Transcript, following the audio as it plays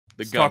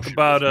The Let's talk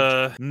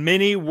about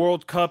mini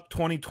World Cup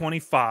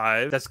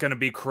 2025 that's going to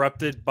be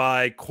corrupted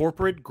by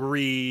corporate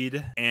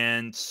greed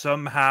and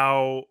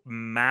somehow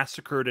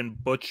massacred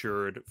and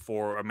butchered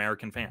for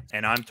American fans.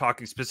 And I'm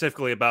talking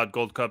specifically about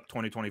Gold Cup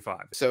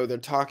 2025. So they're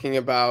talking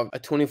about a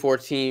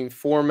 24-team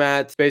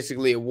format. It's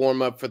basically a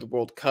warm-up for the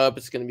World Cup.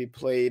 It's going to be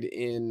played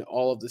in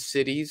all of the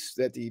cities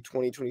that the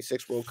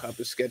 2026 World Cup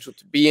is scheduled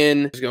to be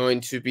in. There's going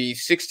to be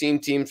 16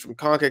 teams from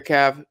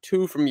CONCACAF,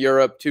 2 from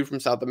Europe, 2 from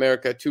South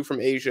America, 2 from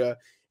Asia,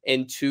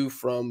 and 2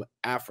 from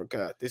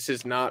Africa. This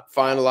is not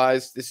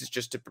finalized. This is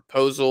just a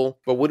proposal.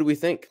 But what do we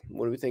think?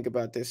 What do we think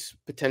about this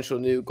potential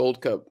new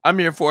Gold Cup? I'm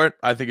here for it.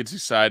 I think it's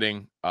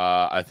exciting.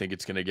 I think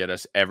it's going to get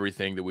us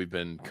everything that we've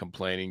been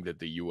complaining that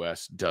the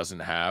U.S.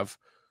 doesn't have.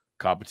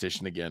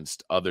 Competition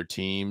against other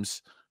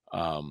teams.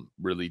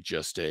 Really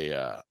just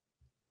we're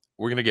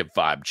going to get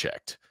vibe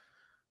checked.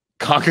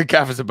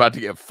 CONCACAF is about to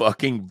get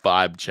fucking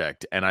vibe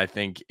checked, and I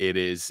think it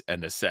is a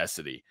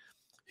necessity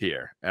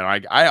here. And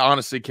I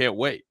honestly can't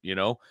wait. You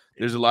know,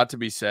 there's a lot to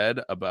be said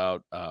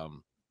about,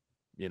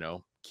 you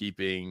know,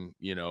 keeping,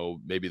 you know,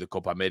 maybe the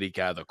Copa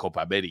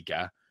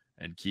America,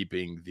 and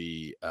keeping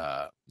the,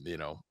 you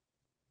know,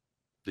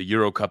 the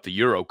Euro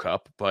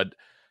Cup. But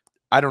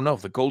I don't know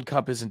if the Gold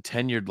Cup isn't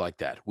tenured like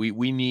that.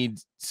 We need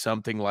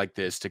something like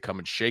this to come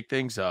and shake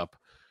things up,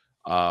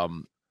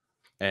 and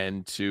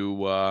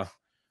to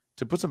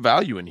put some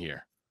value in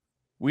here.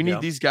 We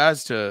need these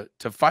guys to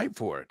fight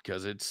for it,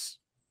 because it's,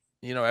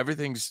 you know,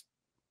 everything's,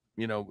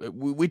 you know,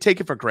 we take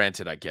it for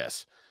granted, I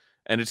guess.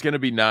 And it's going to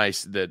be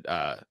nice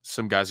that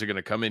some guys are going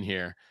to come in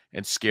here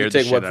and scare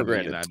the shit out of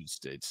the United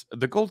States.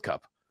 The Gold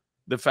Cup.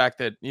 The fact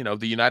that, you know,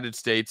 the United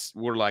States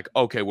were like,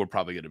 okay, we're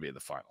probably going to be in the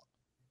final.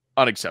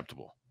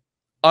 Unacceptable.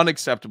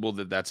 Unacceptable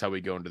that that's how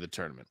we go into the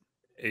tournament.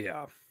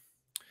 Yeah.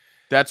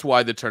 That's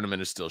why the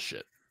tournament is still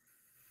shit.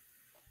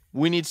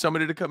 We need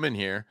somebody to come in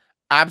here,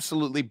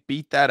 absolutely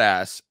beat that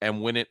ass,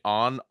 and win it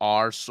on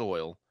our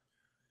soil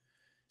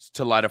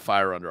to light a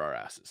fire under our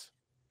asses.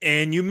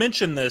 And you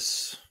mentioned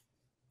this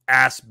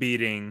ass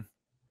beating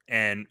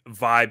and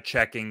vibe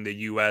checking the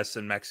U.S.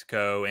 and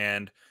Mexico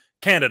and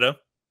Canada.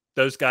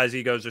 Those guys'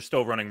 egos are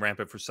still running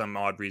rampant for some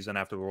odd reason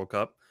after the World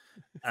Cup.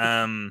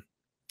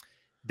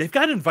 They've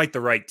got to invite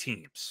the right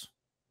teams.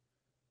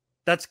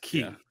 That's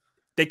key. Yeah.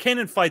 They can't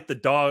invite the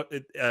dog.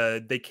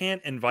 They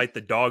can't invite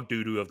the dog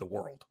doo-doo of the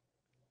world.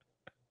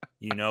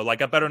 You know,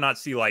 like I better not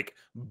see like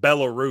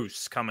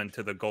Belarus coming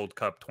to the Gold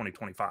Cup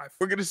 2025.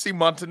 We're gonna see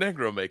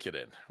Montenegro make it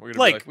in. We're gonna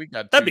like we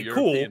got that'd be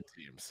European cool.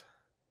 Teams.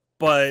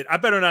 But I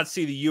better not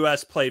see the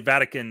U.S. play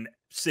Vatican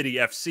City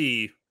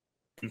FC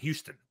in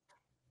Houston.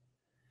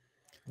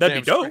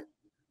 That'd be dope. Straight.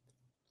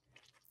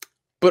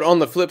 But on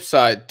the flip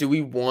side, do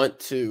we want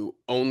to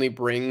only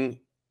bring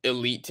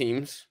elite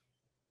teams?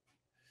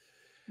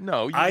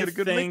 No, you I get a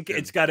good think mixture.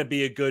 It's got to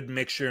be a good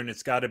mixture, and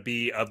it's got to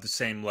be of the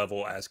same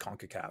level as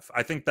CONCACAF.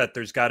 I think that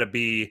there's got to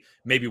be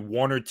maybe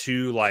 1 or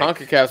 2 like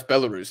CONCACAF's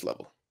Belarus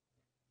level.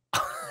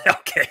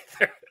 Okay,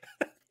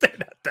 they're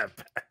not that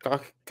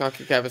bad.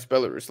 CONCACAF is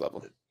Belarus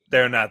level.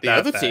 They're not the that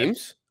other bad.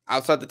 Teams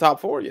outside the top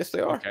 4. Yes, they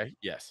are. Okay,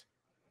 yes.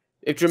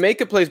 If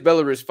Jamaica plays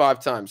Belarus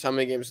 5 times, how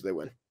many games do they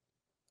win?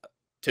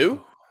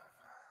 2?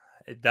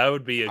 That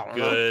would be a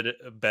good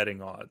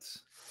betting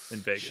odds in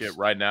Vegas. Shit,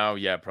 right now,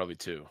 yeah, probably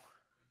 2.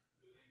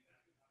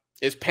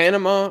 Is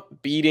Panama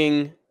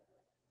beating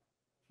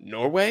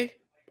Norway?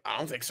 I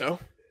don't think so.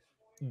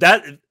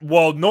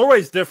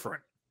 Norway's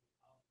different.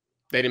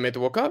 They didn't make the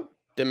World Cup.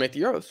 Didn't make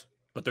the Euros.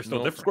 But they're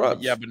still different.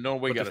 Scrubs. Yeah, but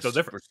Norway got a super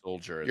different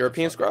soldier.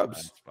 European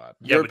scrubs. Yeah,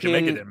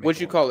 European, what'd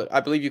you call it?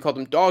 I believe you called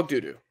them dog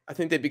doo-doo. I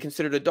think they'd be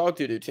considered a dog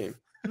doo-doo team.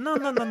 No.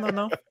 How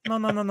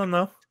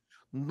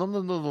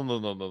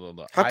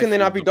can they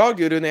not be dog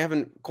doo-doo and they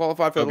haven't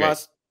qualified for the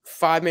last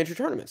 5 major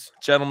tournaments?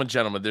 Gentlemen,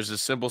 there's a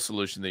simple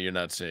solution that you're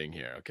not seeing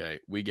here, okay?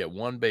 We get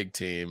 1 big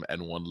team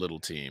and 1 little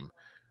team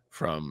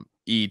from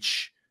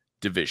each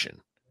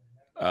division.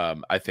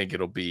 I think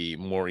it'll be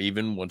more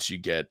even once you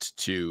get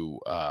to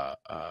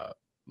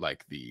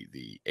like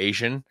the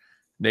Asian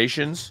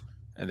nations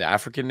and the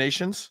African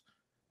nations.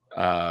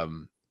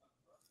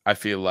 I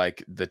feel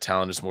like the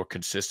talent is more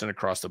consistent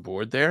across the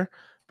board there.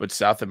 But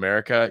South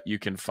America, you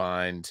can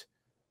find,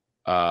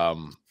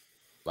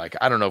 like,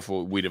 I don't know if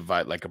we'd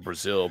invite like a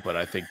Brazil, but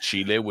I think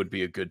Chile would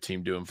be a good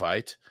team to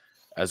invite,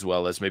 as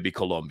well as maybe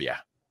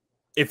Colombia.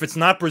 If it's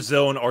not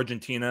Brazil and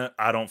Argentina,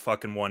 I don't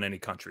fucking want any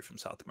country from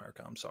South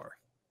America. I'm sorry.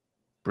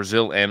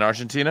 Brazil and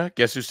Argentina?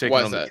 Guess who's taking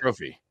on the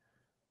trophy?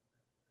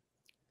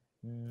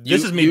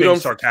 This is me being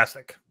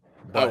sarcastic.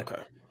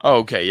 Okay. Oh,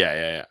 okay.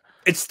 Yeah.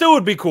 It still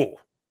would be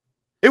cool.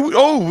 It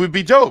would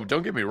be dope.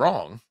 Don't get me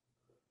wrong.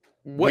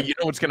 What you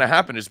know what's going to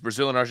happen is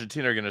Brazil and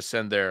Argentina are going to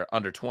send their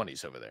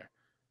under-20s over there.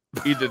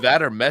 Either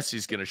that or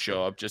Messi's going to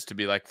show up just to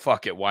be like,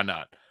 fuck it, why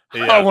not?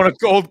 Yeah. I want a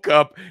Gold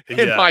Cup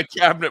in my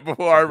cabinet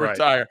before I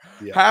retire.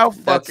 Yeah. How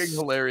fucking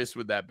hilarious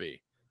would that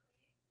be?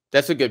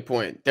 That's a good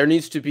point. There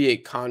needs to be a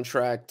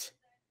contract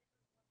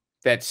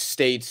that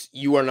states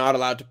you are not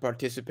allowed to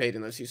participate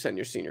unless you send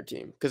your senior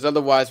team. Because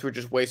otherwise we're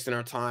just wasting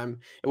our time.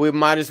 And we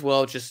might as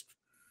well just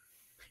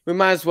We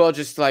might as well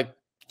just like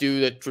do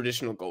the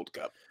traditional Gold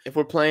Cup. If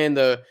we're playing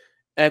the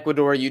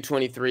Ecuador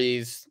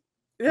U23s,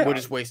 we're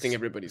just wasting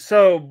everybody's time.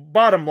 So,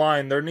 bottom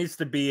line, there needs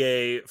to be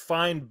a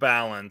fine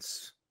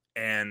balance,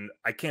 and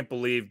I can't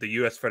believe the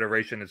U.S.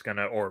 Federation is going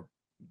to, or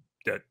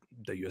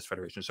the U.S.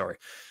 Federation, sorry.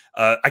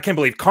 I can't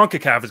believe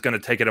CONCACAF is going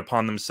to take it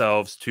upon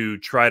themselves to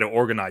try to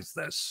organize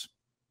this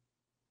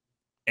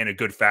in a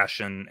good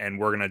fashion, and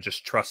we're going to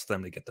just trust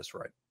them to get this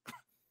right.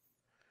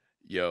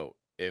 Yo,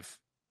 if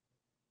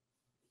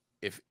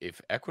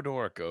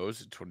Ecuador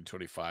goes in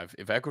 2025,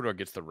 if Ecuador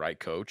gets the right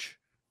coach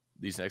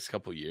these next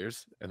couple of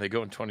years and they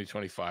go in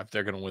 2025,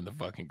 they're going to win the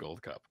fucking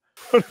Gold Cup.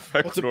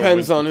 It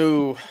depends on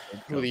who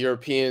the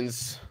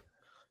Europeans.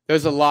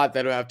 There's a lot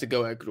that will have to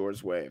go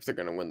Ecuador's way if they're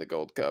going to win the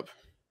Gold Cup.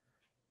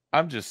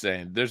 I'm just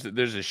saying, there's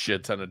a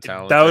shit ton of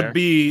talent. That would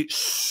be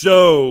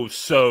so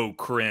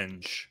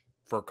cringe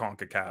for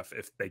CONCACAF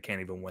if they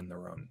can't even win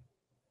their own.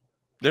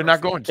 They're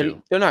not going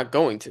to. They're not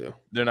going to.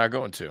 They're not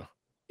going to.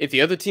 If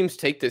the other teams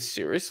take this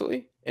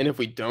seriously, and if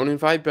we don't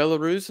invite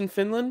Belarus and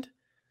Finland,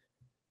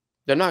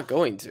 they're not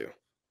going to.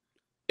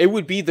 It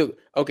would be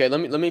okay. Let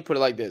me put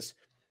it like this: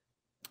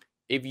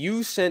 if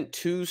you sent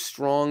 2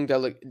 strong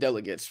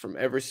delegates from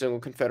every single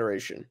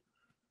confederation,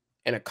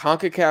 and a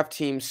CONCACAF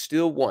team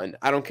still won,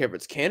 I don't care if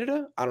it's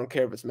Canada, I don't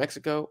care if it's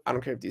Mexico, I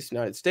don't care if it's the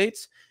United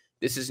States.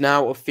 This is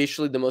now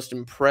officially the most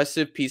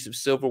impressive piece of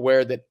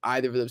silverware that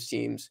either of those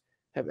teams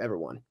have ever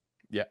won.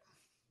 Yeah.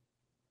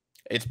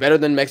 It's better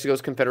than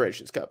Mexico's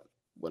Confederations Cup,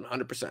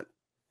 100%.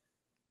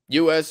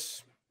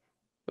 U.S.,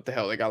 what the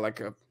hell? They got like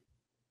a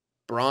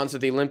bronze at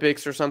the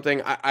Olympics or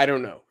something. I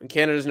don't know. And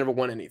Canada's never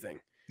won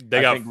anything.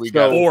 They got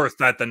 4th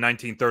at the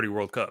 1930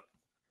 World Cup,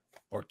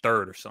 or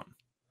 3rd or something,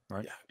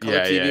 right?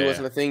 Color TV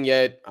wasn't a thing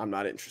yet. I'm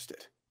not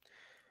interested.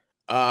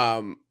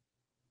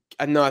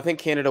 No, I think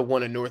Canada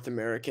won a North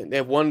American. They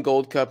have 1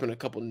 Gold Cup and a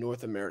couple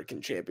North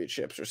American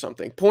championships or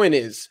something. Point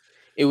is,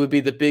 it would be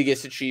the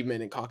biggest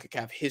achievement in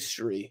CONCACAF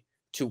history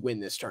to win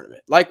this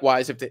tournament.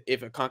 Likewise, if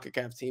a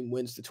CONCACAF team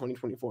wins the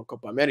 2024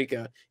 Copa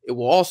America, it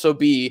will also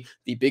be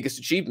the biggest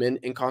achievement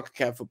in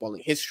CONCACAF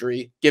footballing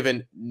history,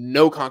 given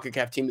no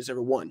CONCACAF team has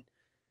ever won.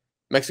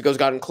 Mexico's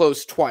gotten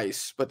close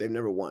twice, but they've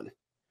never won.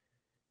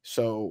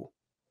 So,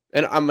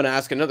 and I'm going to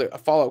ask a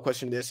follow-up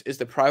question to this. Is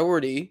the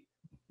priority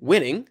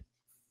winning,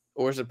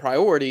 or is the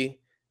priority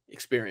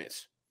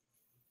experience?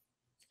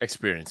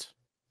 Experience.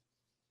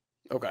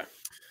 Okay.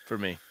 For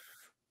me.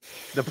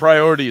 The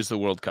priority is the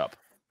World Cup.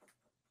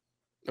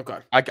 Okay.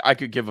 I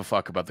could give a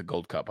fuck about the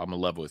Gold Cup. I'm in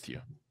love with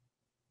you.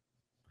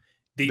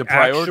 The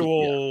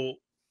priority,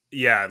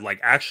 like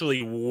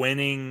actually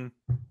winning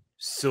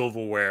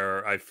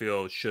silverware, I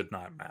feel should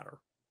not matter.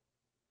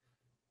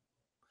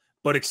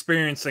 But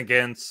experience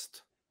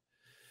against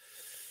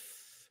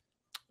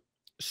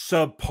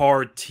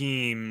subpar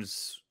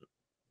teams,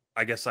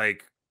 I guess,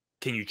 like,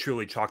 can you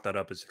truly chalk that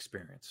up as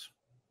experience?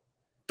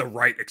 The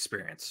right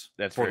experience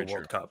for the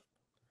World Cup.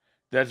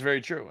 That's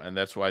very true, and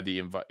that's why the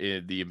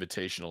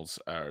invitationals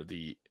are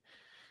the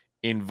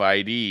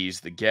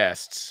invitees, the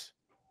guests.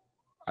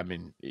 I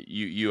mean,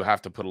 you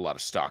have to put a lot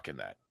of stock in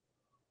that.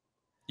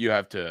 You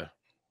have to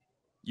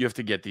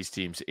get these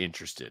teams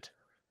interested,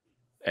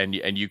 and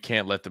you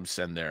can't let them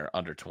send their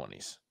under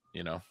 20s.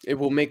 You know, it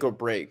will make or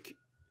break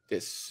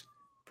this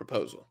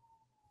proposal.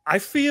 I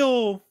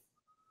feel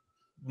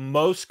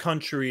most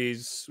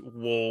countries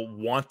will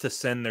want to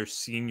send their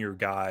senior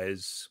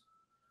guys.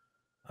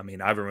 I mean,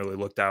 I haven't really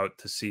looked out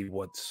to see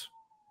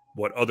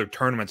what other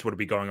tournaments would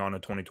be going on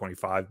in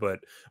 2025, but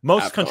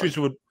most countries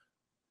would.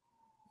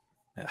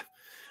 Yeah,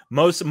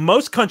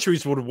 most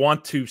countries would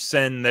want to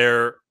send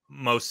their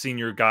most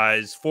senior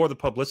guys for the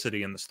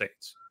publicity in the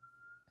States.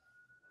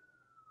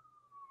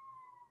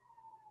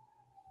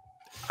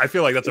 I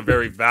feel like that's a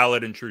very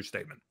valid and true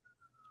statement.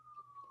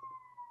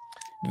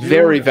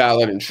 Very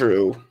valid and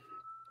true.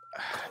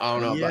 I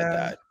don't know about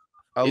that.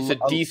 It's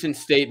a decent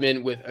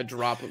statement with a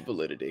drop of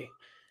validity.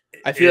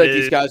 I feel like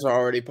these guys are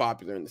already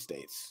popular in the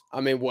States. I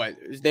mean, what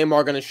is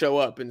Neymar going to show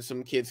up and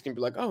some kids can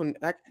be like, "Oh,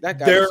 that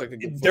guy looks like a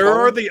good There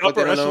are the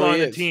upper echelon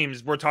of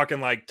teams. We're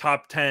talking like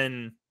top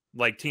 10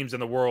 like teams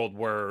in the world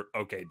where,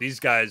 okay, these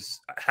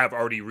guys have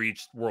already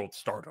reached world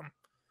stardom.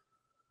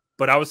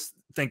 But I was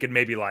thinking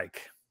maybe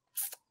like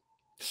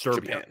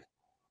Serbia,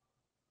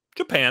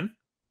 Japan,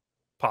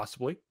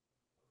 possibly.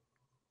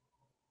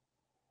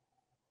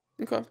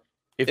 Okay.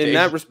 In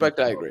that respect,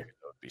 I agree. That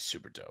would be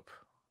super dope.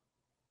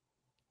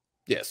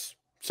 Yes.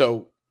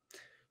 So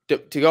to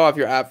go off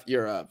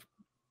your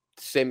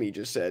statement you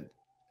just said,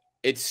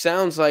 it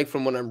sounds like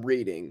from what I'm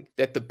reading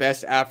that the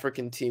best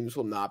African teams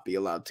will not be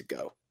allowed to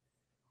go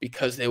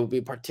because they will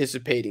be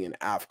participating in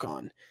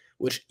AFCON,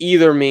 which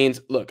either means,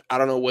 look, I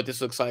don't know what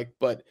this looks like,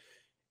 but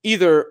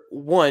either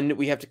one,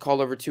 we have to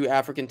call over 2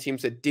 African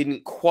teams that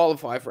didn't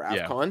qualify for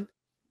AFCON,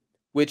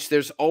 which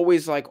there's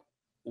always like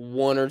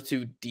 1 or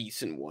 2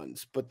 decent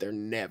ones, but they're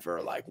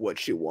never like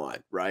what you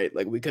want, right?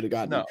 Like we could have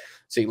gotten,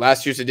 see,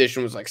 last year's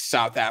edition was like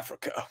South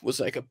Africa was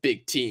like a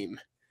big team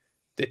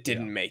that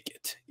didn't make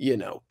it, you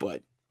know,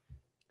 but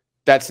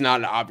That's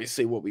not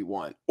obviously what we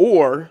want.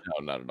 Or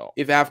No, not at all.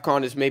 if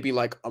AFCON is maybe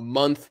like a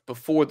month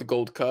before the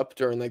Gold Cup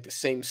during like the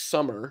same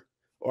summer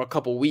or a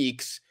couple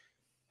weeks,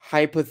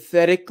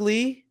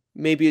 hypothetically,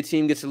 maybe a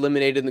team gets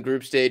eliminated in the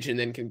group stage and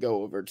then can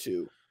go over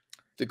to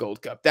the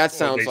Gold Cup. That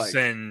sounds like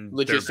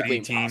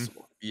logistically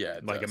impossible. Yeah,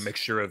 like a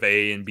mixture of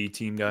A and B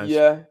team guys.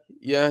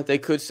 Yeah, they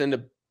could send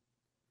a.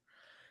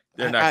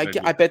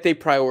 I bet they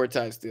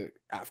prioritize the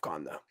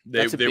AFCON though.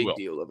 That's a big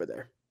deal over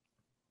there.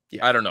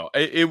 Yeah, I don't know.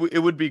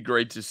 It would be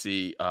great to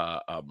see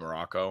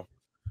Morocco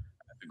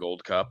at the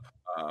Gold Cup.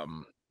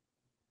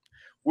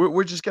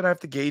 We're just gonna have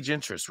to gauge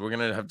interest. We're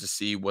gonna have to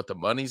see what the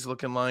money's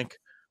looking like,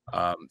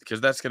 because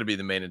that's gonna be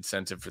the main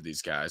incentive for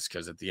these guys.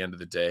 Because at the end of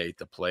the day,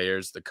 the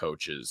players, the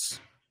coaches,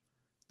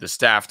 the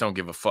staff don't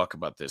give a fuck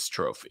about this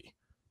trophy.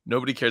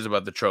 Nobody cares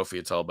about the trophy.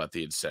 It's all about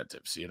the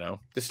incentives, you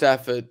know? The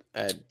staff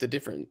at the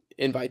different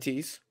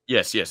invitees?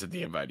 Yes, at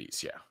the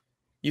invitees, yeah.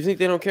 You think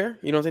they don't care?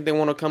 You don't think they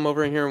want to come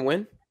over here and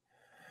win?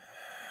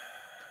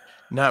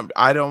 No,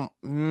 I don't.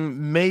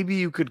 Maybe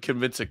you could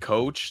convince a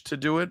coach to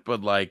do it,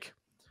 but like,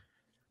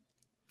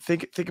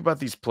 think about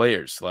these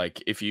players.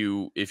 Like, if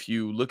you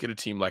look at a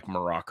team like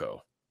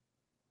Morocco,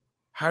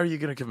 how are you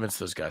going to convince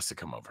those guys to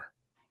come over?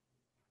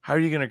 How are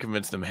you going to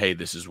convince them, hey,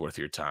 this is worth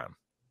your time?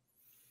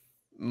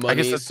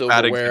 Money, I guess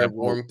silverware,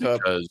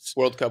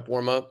 World Cup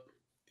warm up.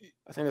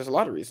 I think there's a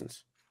lot of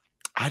reasons.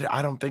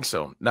 I don't think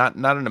so. Not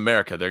in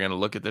America. They're going to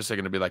look at this. They're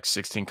going to be like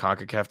 16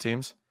 CONCACAF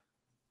teams.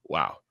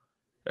 Wow.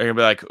 They're going to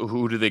be like,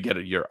 who do they get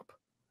at Europe?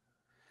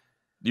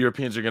 The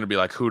Europeans are going to be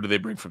like, who do they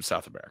bring from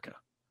South America?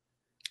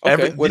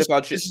 Okay. What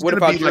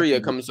if Algeria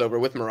comes over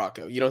with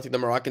Morocco? You don't think the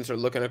Moroccans are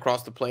looking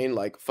across the plane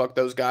like, fuck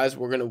those guys?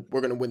 We're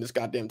gonna win this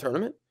goddamn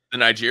tournament. The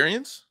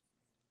Nigerians?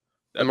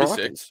 The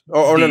Moroccans?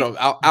 No,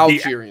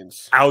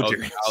 Algerians.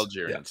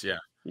 Algerians, yeah.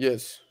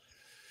 Yes.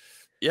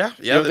 Yeah.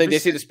 You don't think they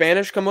see the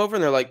Spanish come over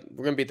and they're like,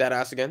 we're gonna beat that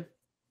ass again?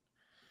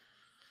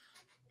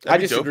 I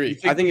disagree.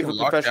 I think if a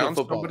professional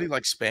football, somebody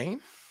like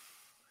Spain.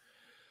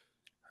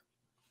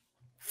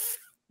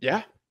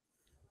 Yeah.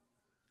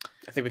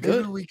 I think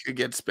Maybe we could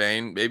get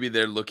Spain. Maybe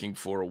they're looking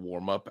for a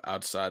warm up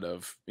outside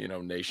of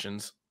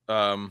nations.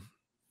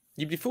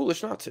 You'd be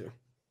foolish not to.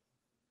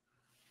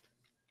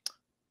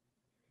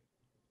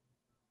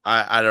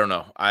 I don't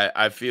know.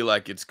 I feel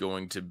like it's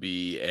going to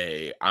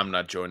be I'm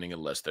not joining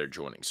unless they're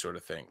joining sort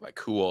of thing. Like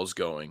who all's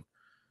going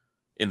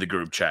in the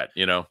group chat,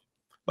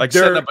 Like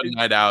setting up a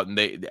night out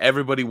and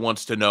everybody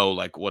wants to know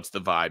like what's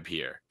the vibe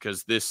here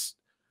because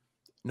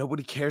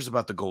nobody cares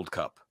about the Gold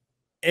Cup.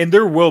 And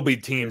there will be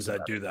teams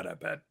that do that, I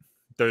bet.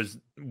 There's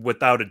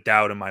without a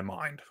doubt in my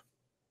mind.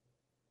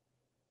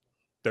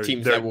 There's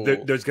going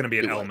to be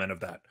an element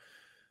of that.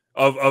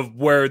 Of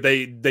where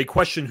they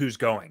question who's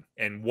going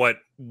and what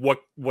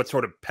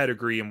sort of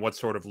pedigree and what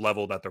sort of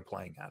level that they're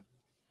playing at.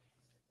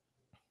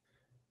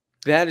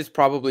 That is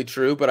probably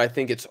true, but I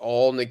think it's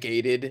all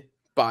negated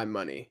by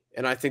money.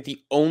 And I think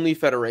the only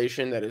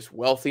federation that is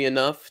wealthy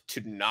enough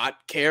to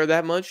not care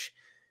that much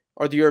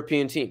are the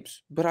European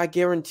teams. But I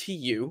guarantee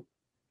you,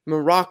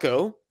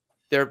 Morocco,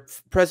 their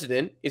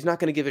president, is not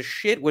going to give a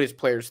shit what his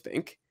players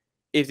think.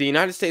 If the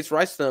United States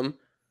writes them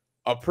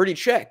a pretty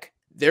check,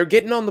 they're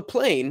getting on the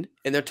plane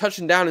and they're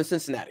touching down in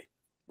Cincinnati,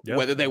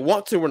 whether they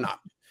want to or not.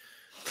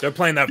 They're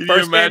playing that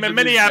first game in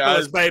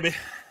Minneapolis, baby.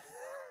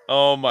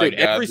 Oh my God!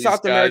 Every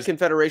South American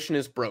federation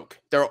is broke.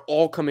 They're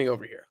all coming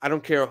over here. I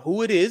don't care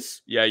who it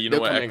is. Yeah, you know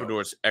what?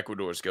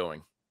 Ecuador's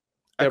going.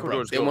 They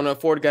want to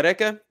afford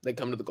Gareca. They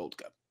come to the Gold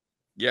Cup.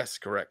 Yes,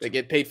 correct. They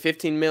get paid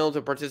 15 mil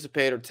to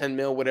participate or 10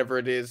 mil, whatever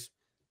it is.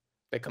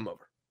 They come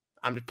over.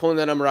 I'm just pulling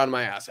that number out of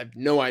my ass. I have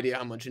no idea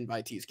how much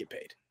invitees get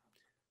paid.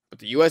 But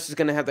the U.S. is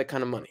going to have that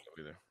kind of money.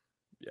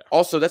 Yeah.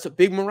 Also, that's a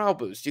big morale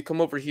boost. You come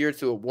over here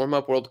to a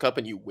warm-up World Cup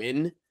and you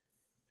win,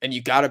 and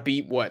you got to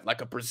beat, like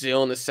a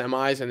Brazil in the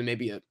semis and then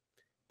maybe a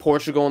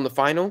Portugal in the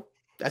final.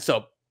 That's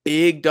a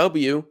big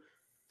W.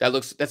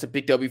 That's a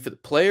big W for the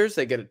players.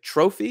 They get a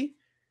trophy.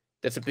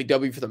 That's a big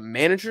W for the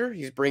manager.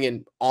 He's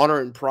bringing honor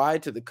and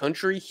pride to the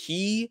country.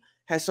 He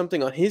has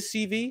something on his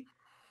CV.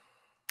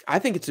 I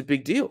think it's a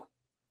big deal.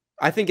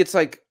 I think it's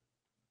like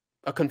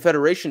a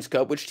Confederations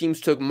Cup, which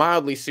teams took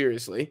mildly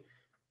seriously,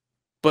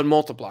 but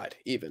multiplied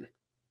even.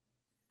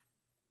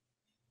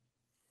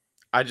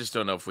 I just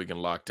don't know if we can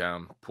lock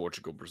down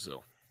Portugal,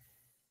 Brazil.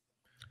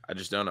 I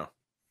just don't know.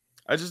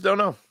 I don't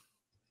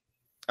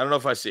know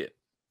if I see it.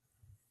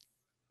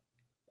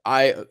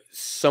 I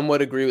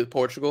somewhat agree with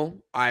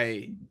Portugal.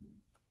 I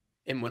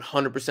am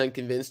 100%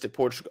 convinced that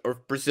Portugal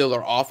or Brazil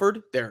are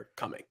offered, they're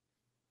coming.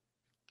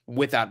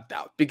 Without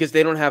doubt. Because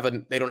they don't have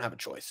a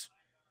choice.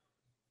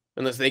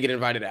 Unless they get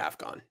invited to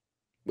AFCON,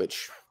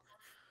 which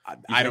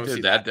I don't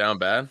see that down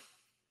bad.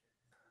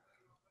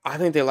 I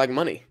think they like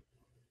money.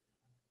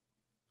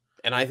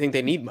 And I think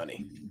they need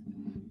money.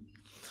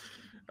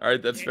 All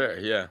right, that's fair,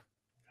 yeah.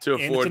 To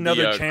afford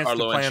another chance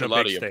Carlo to play on a big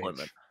Ancelotti stage.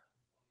 appointment.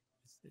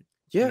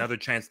 Yeah. Another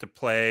chance to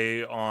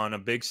play on a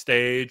big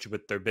stage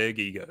with their big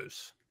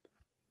egos.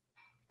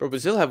 Bro,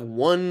 Brazil have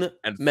one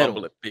and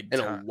medal big in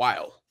time. a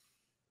while.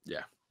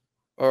 Yeah.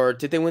 or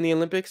did they win the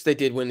Olympics? They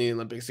did win the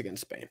Olympics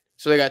against Spain.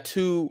 So they got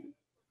 2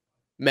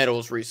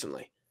 medals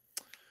recently.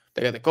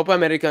 They got the Copa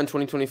America in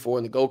 2024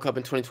 and the Gold Cup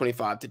in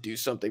 2025 to do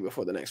something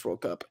before the next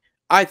World Cup.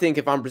 I think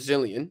if I'm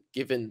Brazilian,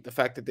 given the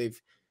fact that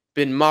they've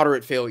been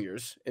moderate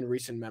failures in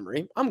recent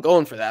memory, I'm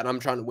going for that. I'm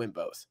trying to win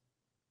both.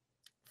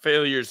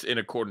 Failures in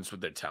accordance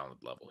with their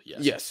talent level.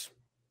 Yes.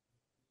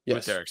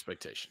 With their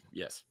expectation.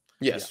 Yes.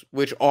 Yeah.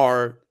 Which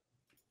are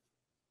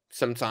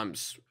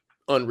sometimes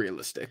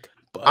unrealistic.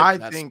 But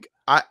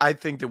I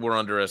think that we're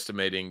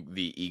underestimating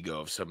the ego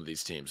of some of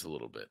these teams a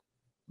little bit.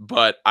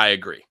 But I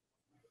agree.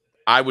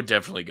 I would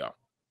definitely go.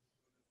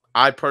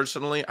 I'd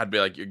be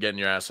like, you're getting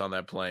your ass on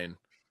that plane.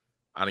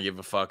 I don't give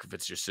a fuck if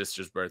it's your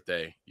sister's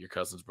birthday, your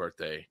cousin's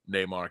birthday.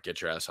 Neymar,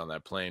 get your ass on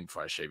that plane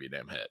before I shave your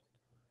damn head.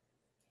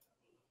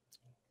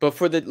 But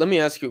let me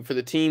ask you, for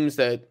the teams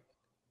that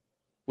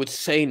would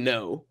say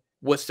no,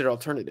 what's their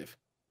alternative?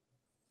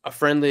 A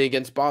friendly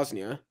against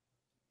Bosnia?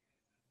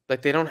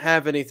 Like, they don't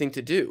have anything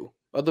to do.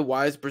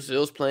 Otherwise,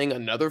 Brazil's playing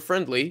another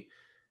friendly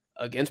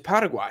against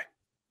Paraguay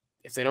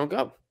if they don't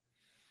go.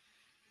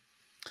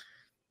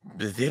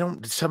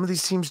 Some of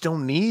these teams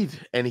don't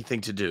need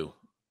anything to do.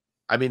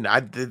 I mean,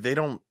 they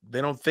don't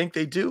think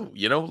they do,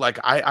 you know? Like,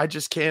 I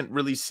just can't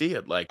really see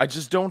it. Like, I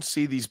just don't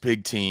see these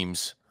big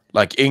teams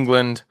like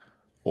England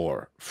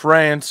or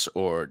France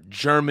or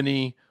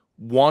Germany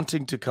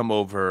wanting to come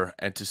over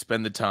and to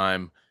spend the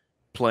time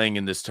playing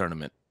in this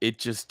tournament. It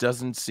just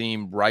doesn't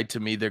seem right to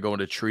me. They're going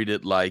to treat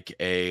it like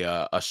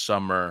a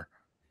summer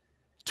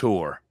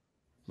tour,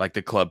 like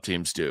the club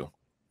teams do.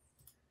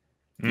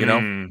 You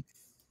know?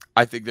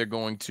 I think they're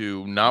going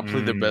to not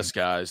play their best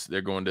guys.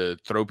 They're going to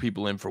throw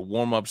people in for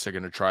warm-ups. They're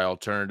going to try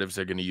alternatives.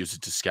 They're going to use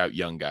it to scout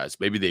young guys.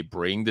 Maybe they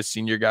bring the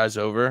senior guys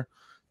over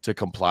to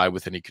comply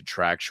with any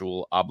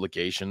contractual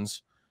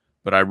obligations,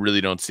 but I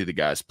really don't see the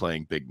guys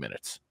playing big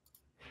minutes.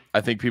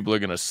 I think people are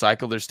going to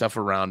cycle their stuff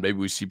around. Maybe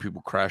we see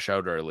people crash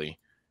out early,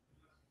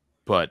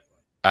 but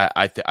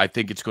I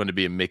think it's going to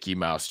be a Mickey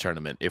Mouse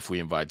tournament if we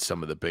invite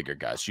some of the bigger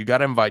guys. You got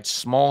to invite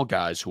small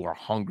guys who are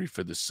hungry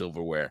for the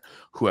silverware,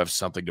 who have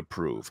something to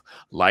prove,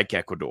 like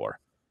Ecuador,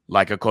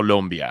 like a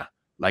Colombia,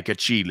 like a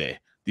Chile.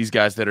 These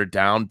guys that are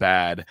down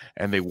bad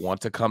and they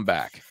want to come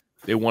back.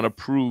 They want to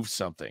prove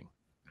something.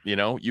 You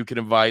know, you can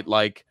invite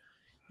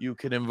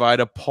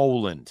a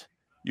Poland.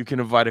 You can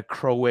invite a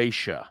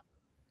Croatia.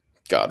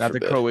 God Not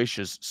forbid. that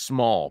Croatia's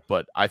small,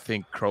 but I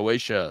think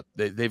Croatia,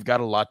 they've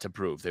got a lot to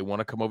prove. They want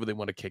to come over. They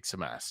want to kick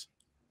some ass.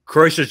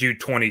 Croatia's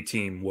U20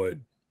 team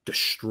would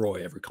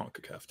destroy every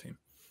CONCACAF team.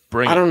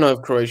 I don't know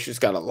if Croatia's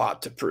got a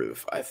lot to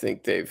prove. I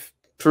think they've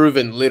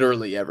proven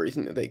literally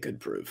everything that they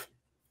could prove.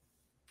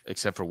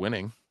 Except for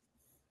winning.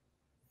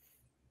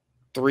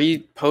 3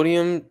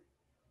 podium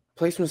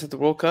placements at the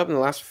World Cup in the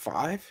last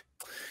 5?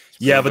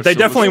 Yeah, but they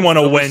definitely want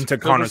to win, to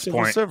Connor's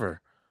point. Silver.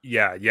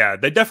 Yeah.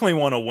 They definitely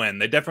want to win.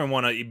 They definitely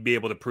want to be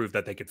able to prove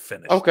that they could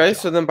finish. Okay,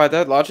 so then by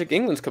that logic,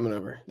 England's coming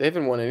over. They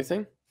haven't won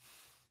anything.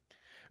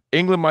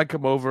 England might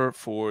come over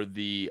for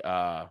the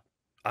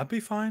I'd be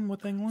fine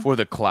with England. For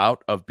the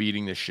clout of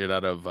beating the shit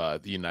out of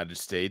the United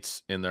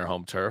States in their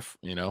home turf,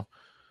 you know,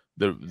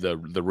 the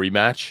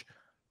rematch.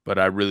 But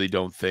I really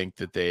don't think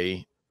that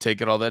they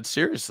take it all that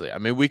seriously. I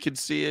mean, we could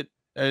see it.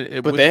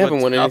 But they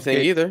haven't won anything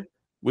either.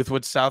 With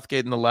what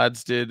Southgate and the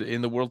lads did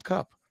in the World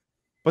Cup.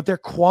 But their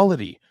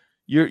quality.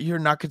 You're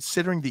not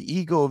considering the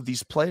ego of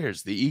these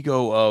players, the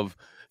ego of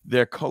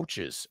their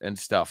coaches and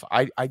stuff.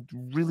 I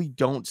really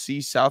don't see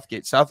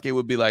Southgate. Southgate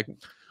would be like,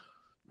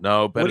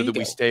 no, better that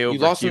we stay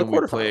over here and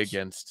we play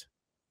against.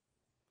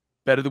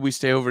 Better that we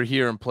stay over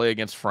here and play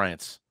against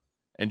France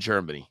and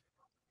Germany.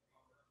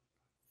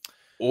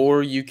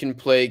 Or you can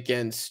play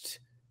against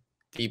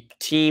the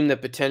team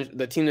that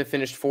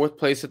finished 4th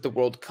place at the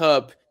World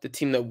Cup, the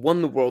team that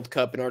won the World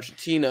Cup in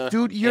Argentina.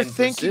 Dude, you're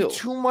thinking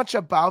too much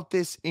about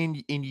this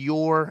in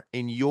your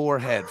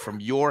head, from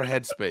your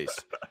headspace.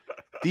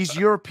 These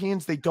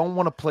Europeans, they don't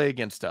want to play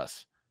against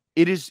us.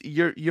 It is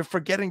you're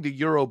forgetting the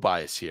Euro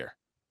bias here,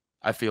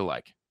 I feel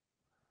like.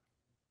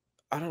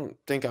 I don't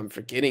think I'm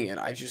forgetting it.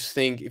 I just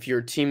think if you're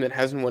a team that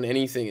hasn't won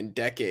anything in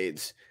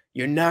decades,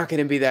 you're not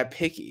going to be that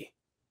picky.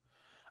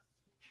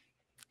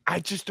 I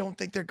just don't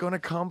think they're going to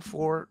come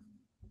for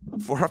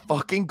a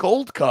fucking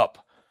Gold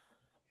Cup.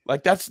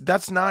 Like,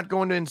 that's not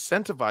going to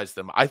incentivize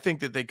them. I think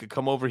that they could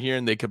come over here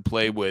and they could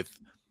play with,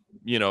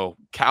 you know,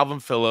 Calvin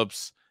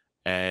Phillips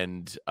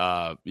and,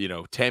 you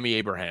know, Tammy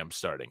Abraham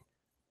starting.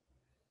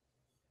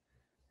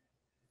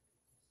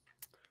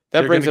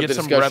 That brings up the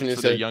discussion,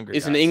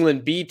 is an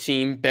England B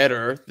team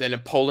better than a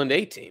Poland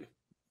A team?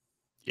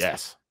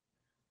 Yes.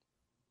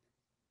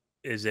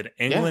 Is it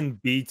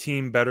England B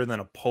team better than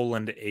a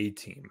Poland A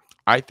team?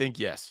 I think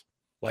yes.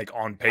 Like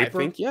on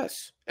paper? I think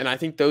yes. And I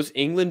think those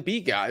England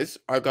B guys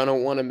are going to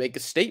want to make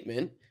a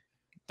statement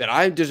that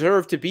I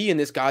deserve to be in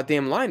this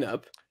goddamn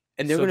lineup,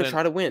 and they're going to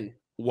try to win.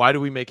 Why do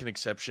we make an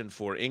exception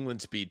for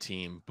England's B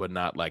team, but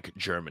not like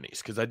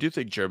Germany's? Because I do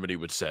think Germany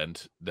would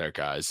send their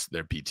guys,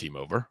 their B team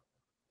over.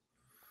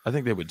 I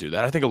think they would do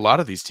that. I think a lot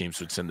of these teams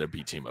would send their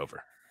B team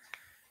over.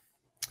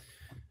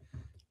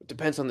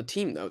 depends on the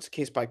team, though. It's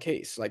case by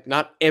case. Like,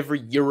 not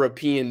every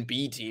European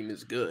B team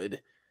is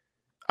good.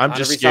 I'm Not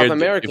just every scared South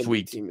that American if B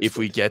we team is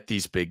good. get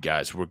these big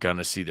guys, we're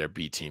gonna see their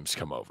B teams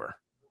come over.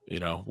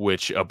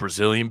 Which a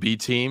Brazilian B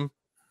team,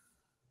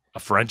 a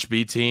French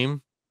B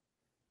team,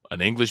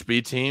 an English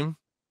B team,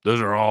 those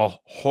are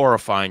all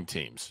horrifying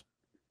teams.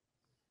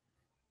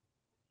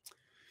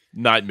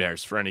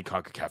 Nightmares for any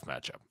CONCACAF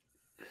matchup.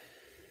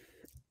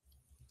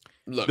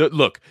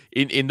 Look,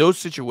 in those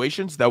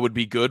situations, that would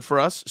be good for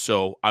us.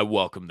 So I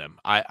welcome them.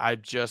 I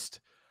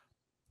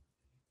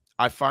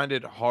find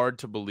it hard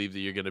to believe that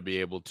you're going to be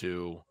able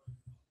to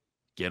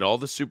get all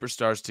the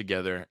superstars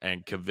together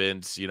and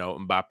convince,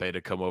 Mbappe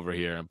to come over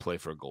here and play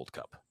for a Gold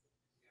Cup.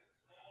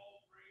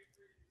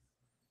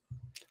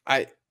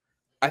 I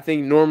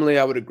think normally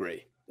I would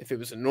agree. If it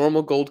was a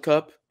normal Gold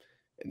Cup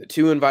and the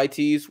two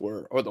invitees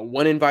or the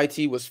one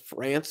invitee was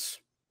France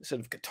instead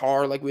of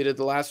Qatar like we did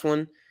the last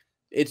one,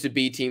 it's a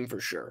B team for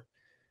sure.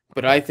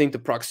 But I think the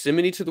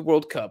proximity to the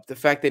World Cup, the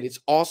fact that it's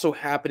also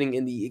happening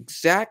in the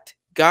exact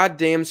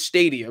goddamn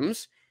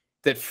stadiums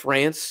that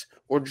France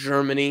or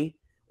Germany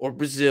or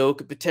Brazil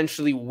could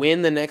potentially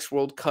win the next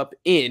World Cup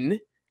in,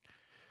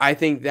 I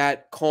think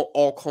that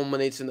all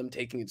culminates in them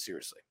taking it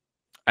seriously.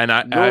 And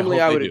I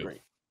would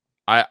agree.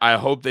 I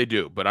hope they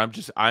do, but I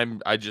just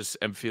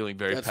am feeling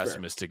very That's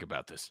pessimistic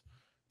about this.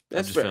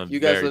 That's fair. You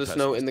guys let us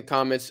know in the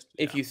comments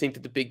if you think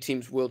that the big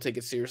teams will take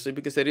it seriously,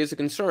 because that is a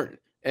concern.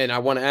 And I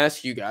want to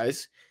ask you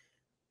guys,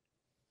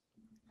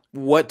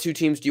 what two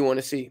teams do you want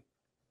to see?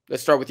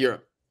 Let's start with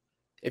Europe.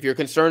 If you're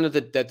concerned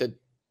that the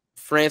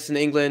France and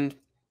England,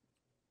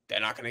 they're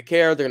not going to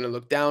care, they're going to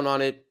look down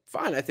on it,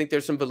 fine. I think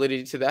there's some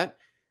validity to that.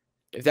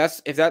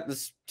 Let's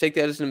take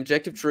that as an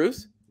objective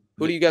truth.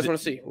 Who do you guys want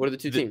to see? What are the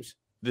two teams?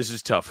 This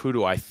is tough. Who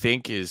do I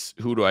think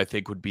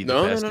would be the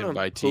best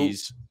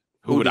invitees?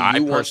 Who would I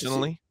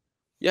personally?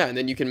 Yeah, and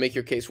then you can make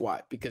your case why.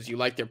 Because you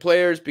like their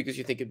players, because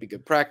you think it'd be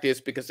good practice,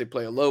 because they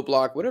play a low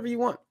block, whatever you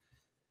want.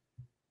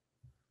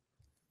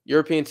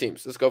 European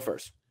teams. Let's go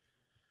first.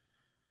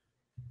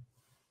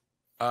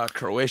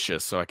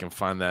 Croatia, so I can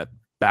find that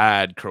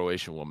bad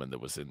Croatian woman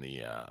that was in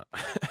the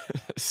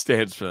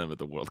stands for them at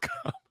the World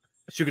Cup.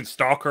 So you can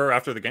stalk her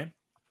after the game?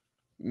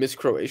 Miss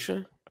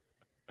Croatia?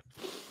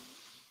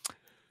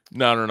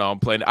 No. I'm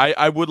playing.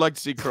 I would like to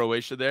see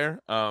Croatia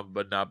there,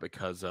 but not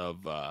because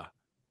of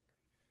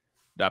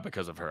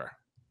her.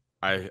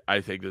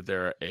 I think that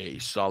they're a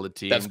solid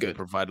team. That's good. They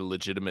provide a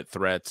legitimate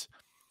threat.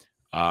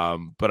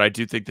 But I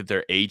do think that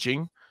they're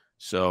aging.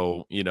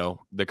 So,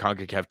 the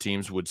CONCACAF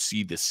teams would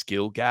see the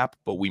skill gap,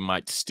 but we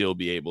might still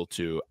be able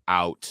to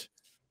outperform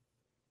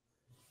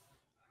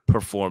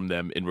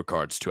them in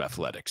regards to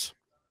athletics.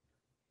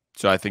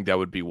 So I think that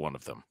would be one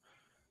of them.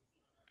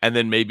 And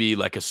then maybe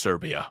like a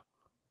Serbia.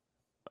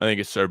 I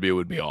think a Serbia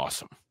would be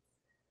awesome.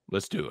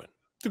 Let's do it.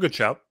 It's a good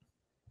shout.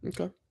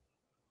 Okay.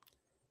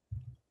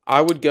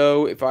 I would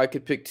go, if I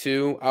could pick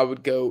two, I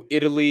would go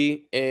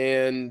Italy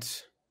and...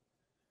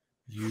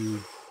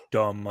 You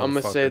dumb motherfucker. I'm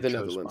going to say the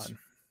Netherlands. Mine.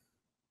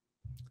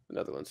 The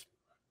Netherlands.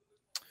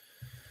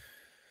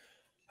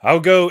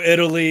 I'll go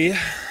Italy,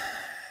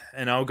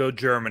 and I'll go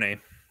Germany.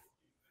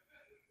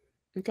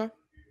 Okay.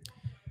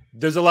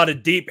 There's a lot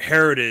of deep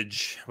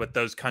heritage with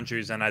those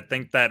countries, and I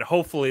think that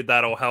hopefully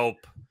that'll help.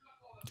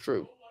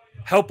 True.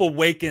 Help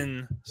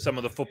awaken some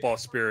of the football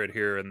spirit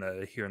here in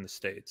the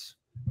States.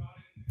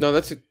 No,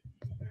 that's a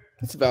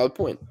valid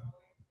point.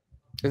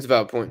 It's a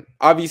valid point.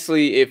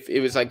 Obviously, if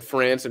it was like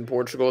France and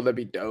Portugal, that'd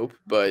be dope.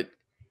 But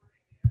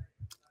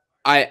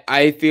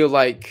I feel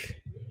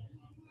like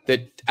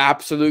the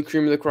absolute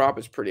cream of the crop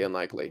is pretty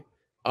unlikely.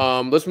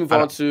 Let's move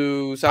on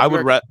to South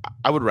America.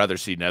 I would rather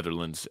see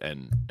Netherlands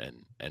and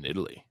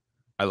Italy.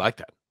 I like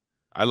that.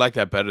 I like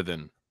that better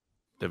than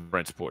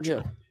France,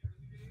 Portugal.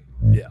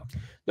 Yeah.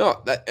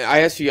 No,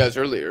 I asked you guys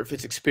earlier if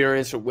it's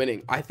experience or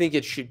winning. I think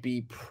it should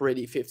be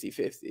pretty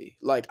 50-50.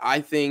 Like, I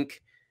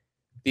think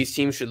these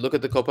teams should look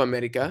at the Copa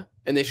America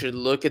and they should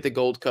look at the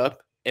Gold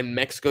Cup, and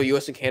Mexico,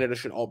 US, and Canada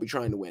should all be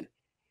trying to win.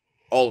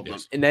 All of them.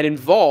 And that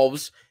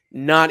involves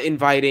not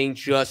inviting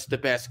just the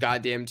best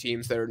goddamn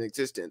teams that are in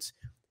existence.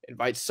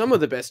 Invite some of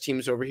the best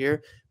teams over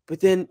here, but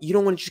then you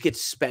don't want to just get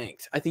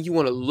spanked. I think you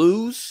want to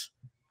lose.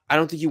 I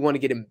don't think you want to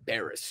get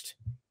embarrassed.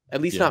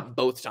 At least not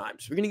both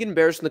times. We're going to get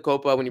embarrassed in the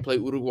Copa when you play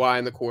Uruguay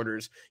in the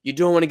quarters. You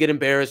don't want to get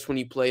embarrassed when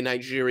you play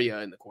Nigeria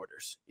in the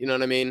quarters. You know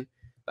what I mean?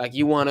 Like,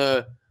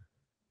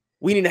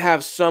 we need to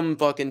have some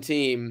fucking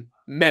team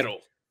medal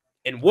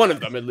in one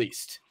of them at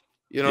least.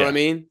 You know what I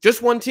mean?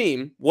 Just one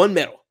team, one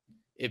medal.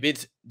 If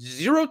it's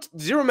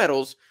zero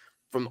medals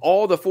from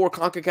all the four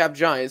CONCACAF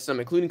giants,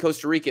 including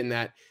Costa Rica in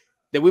that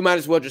we might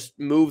as well just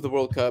move the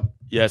World Cup.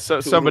 Yeah,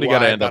 so somebody got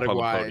to end up on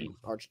the podium.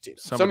 Argentina.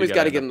 Somebody's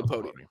got to get on the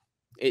podium.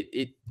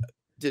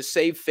 To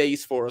save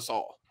face for us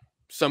all,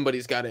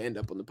 somebody's got to end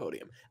up on the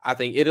podium. I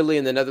think Italy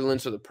and the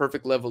Netherlands are the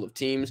perfect level of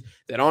teams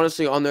that,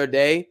 honestly, on their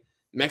day,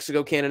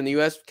 Mexico, Canada, and the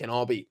U.S. can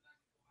all beat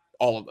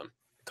all of them.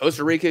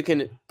 Costa Rica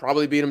can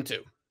probably beat them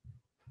too.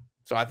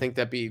 So I think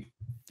that'd be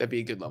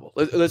a good level.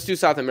 Let's do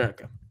South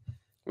America.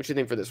 What do you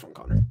think for this one,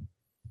 Connor?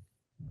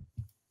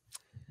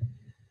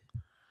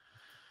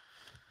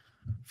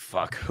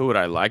 fuck. Who would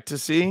I like to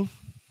see?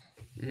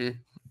 Mm-hmm.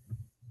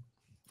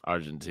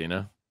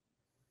 Argentina.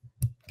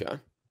 Okay.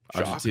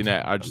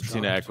 Argentina,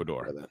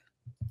 Ecuador.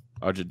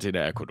 Argentina,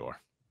 Ecuador.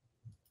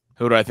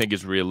 Who do I think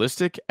is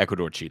realistic?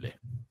 Ecuador, Chile.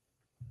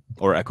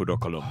 Or Ecuador,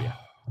 Colombia.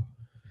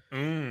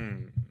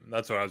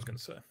 That's what I was going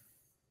to say.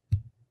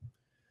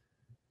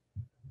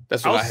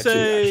 That's what I had to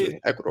actually.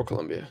 Ecuador,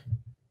 Colombia.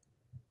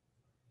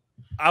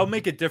 I'll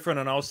make it different,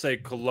 and I'll say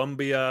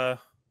Colombia.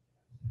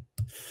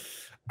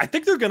 I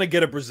think they're going to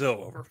get a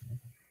Brazil over.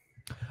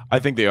 I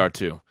think they are,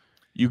 too.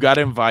 You got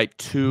to invite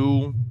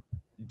 2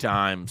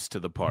 dimes to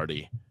the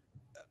party,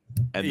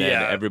 and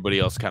then everybody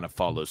else kind of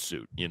follows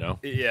suit, you know?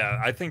 Yeah,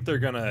 I think they're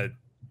going to...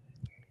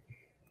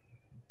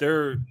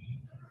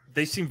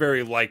 They seem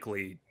very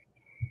likely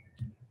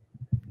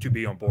to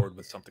be on board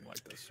with something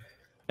like this.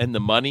 And the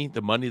money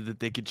that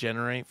they could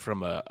generate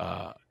from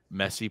a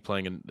Messi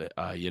playing in,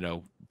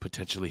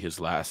 potentially his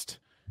last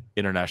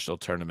international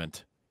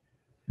tournament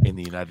in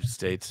the United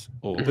States.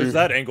 Oh, there's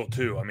that angle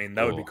too. I mean,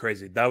 that would be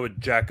crazy. That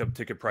would jack up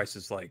ticket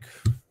prices like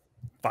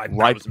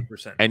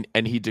 5,000%.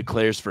 And he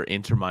declares for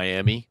Inter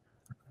Miami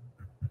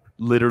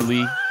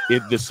literally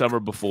the summer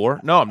before.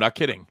 No, I'm not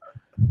kidding.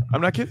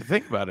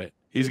 Think about it.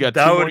 He's got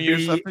 2 more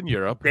years left in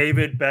Europe.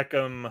 David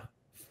Beckham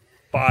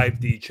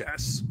 5D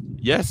chess.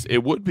 Yes, it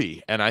would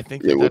be. And I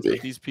think that's what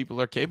these people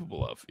are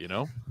capable of, you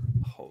know?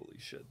 Holy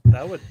shit.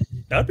 That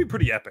would be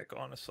pretty epic,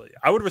 honestly.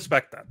 I would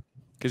respect that.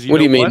 What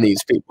do you mean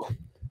these people?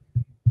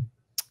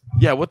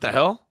 Yeah, what the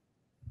hell?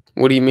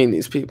 What do you mean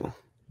these people?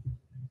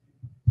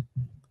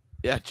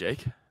 Yeah,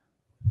 Jake.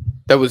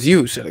 That was you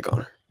who said it,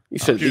 Connor. You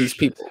said these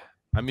people.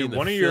 I mean,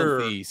 one of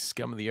your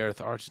scum of the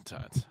earth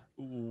Argentines.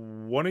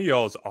 One of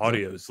y'all's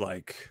audios,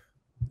 like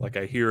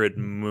I hear it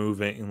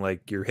moving,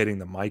 like you're hitting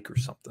the mic or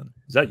something.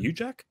 Is that you,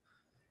 Jack?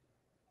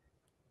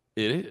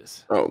 It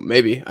is. Oh,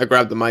 maybe. I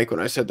grabbed the mic when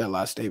I said that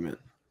last statement.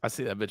 I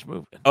see that bitch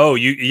moving. Oh,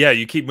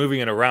 you keep moving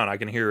it around. I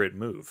can hear it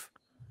move.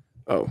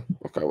 Oh,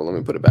 okay. Well, let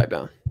me put it back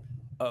down.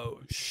 Oh,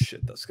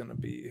 shit. That's going to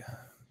be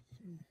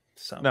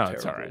sound No, terrible.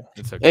 it's all right.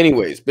 It's okay.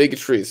 Anyways,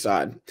 bigotry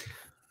aside,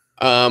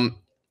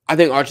 I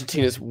think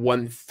Argentina's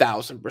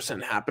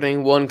 1,000%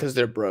 happening. 1, because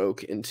they're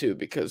broke, and 2,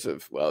 because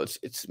of, well,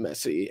 it's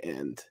Messi,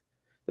 and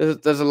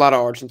there's a lot of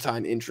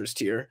Argentine interest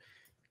here.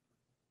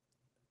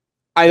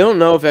 I don't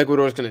know if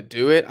Ecuador is going to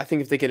do it. I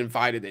think if they get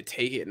invited, they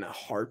take it in a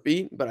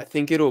heartbeat, but I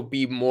think it'll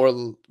be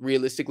more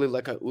realistically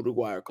like a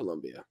Uruguay or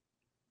Colombia.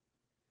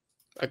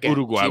 Again,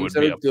 Uruguay would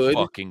be a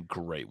fucking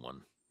great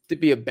one. To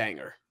be a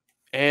banger.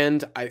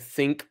 And I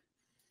think,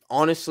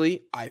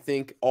 honestly,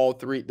 all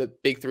 3, the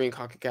big 3 in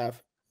CONCACAF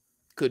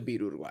could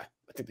beat Uruguay.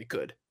 I think they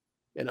could.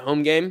 In a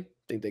home game,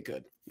 I think they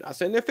could. Not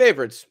saying they're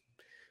favorites,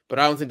 but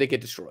I don't think they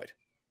get destroyed.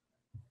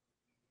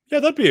 Yeah,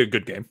 that'd be a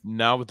good game.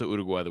 Not with the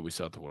Uruguay that we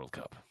saw at the World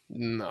Cup.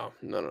 No.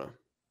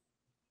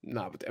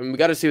 Not with them. I mean, we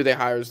got to see who they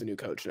hire as the new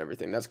coach and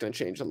everything. That's going to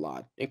change a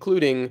lot,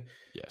 including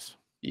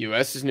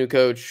U.S.'s new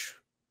coach.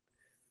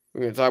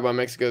 We're going to talk about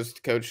Mexico's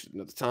coach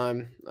at the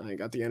time. I ain't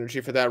got the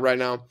energy for that right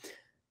now.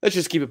 Let's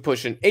just keep it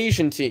pushing.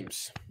 Asian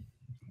teams.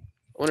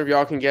 One of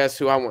y'all can guess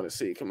who I want to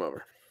see come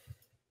over.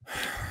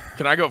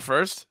 Can I go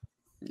first?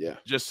 Yeah.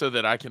 Just so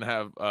that I can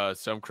have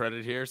some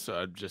credit here, so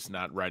I'm just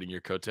not riding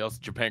your coattails.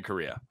 Japan,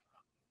 Korea.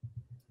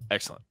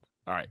 Excellent.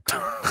 All right.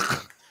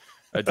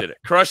 I did it.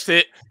 Crushed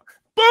it.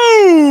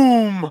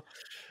 Boom!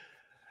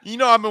 You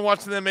know I've been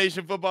watching them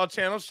Asian football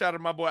channels. Shout out to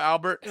my boy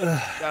Albert.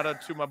 Shout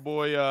out to my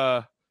boy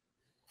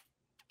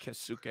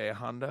Keisuke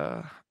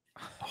Honda.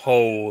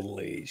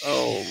 Holy shit.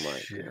 Oh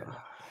my God.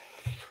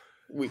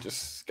 We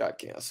just got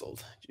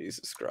canceled.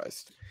 Jesus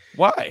Christ.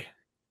 Why?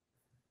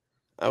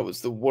 That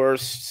was the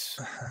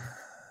worst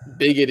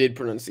bigoted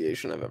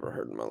pronunciation I've ever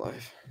heard in my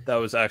life. That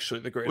was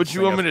actually the greatest. What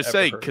you want me to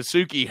say?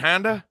 Keisuke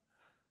Honda?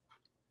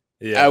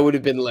 Yeah. I would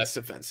have been less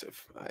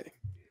offensive.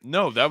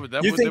 No, there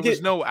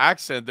was no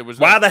accent. There was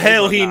why the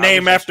hell he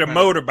named after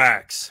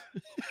motorbikes?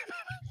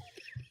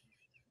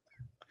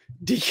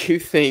 Do you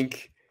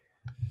think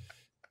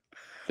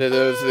that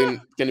those are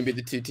going to be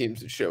the 2 teams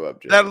that show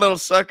up? Jay? That little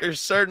sucker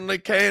certainly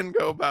can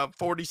go about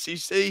 40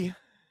 cc.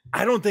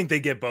 I don't think they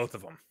get both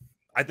of them.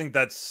 I think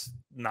that's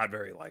not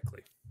very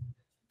likely.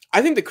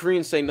 I think the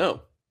Koreans say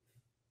no.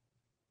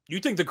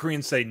 You think the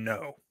Koreans say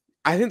no?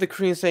 I think the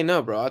Koreans say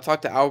no, bro. I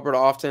talk to Albert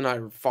often. I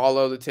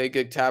follow the Take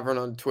Good Tavern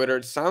on Twitter.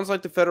 It sounds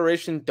like the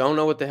Federation don't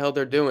know what the hell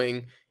they're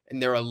doing,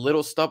 and they're a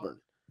little stubborn.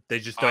 They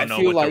just don't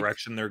know what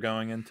direction they're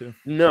going into?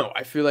 No,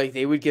 I feel like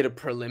they would get a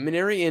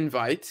preliminary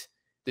invite.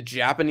 The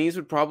Japanese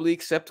would probably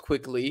accept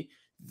quickly.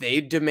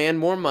 They'd demand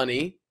more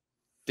money.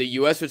 The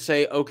U.S. would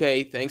say,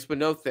 okay, thanks, but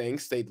no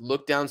thanks. They'd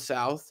look down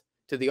south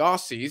to the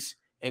Aussies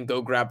and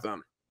go grab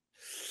them.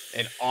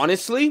 And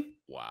honestly,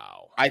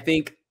 wow, I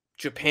think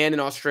Japan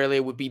and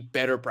Australia would be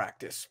better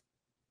practice.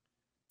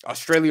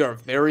 Australia are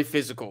very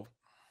physical.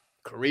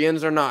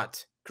 Koreans are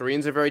not.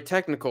 Koreans are very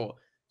technical.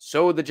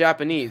 So are the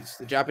Japanese.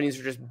 The Japanese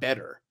are just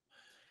better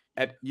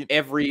at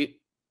every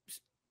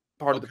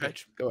part of the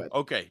pitch. Go ahead.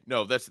 Okay.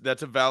 No, that's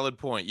a valid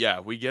point. Yeah,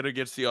 we get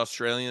against the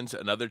Australians,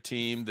 another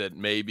team that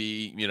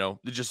maybe,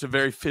 they're just a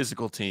very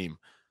physical team.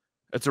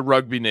 It's a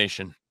rugby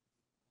nation.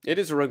 It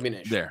is a rugby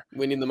nation. There.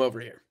 We need them over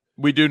here.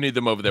 We do need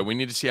them over there. We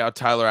need to see how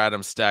Tyler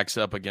Adams stacks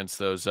up against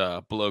those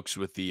blokes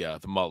with the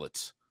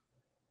mullets.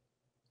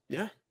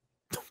 Yeah.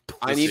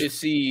 I need to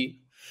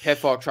see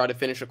Hefok try to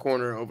finish a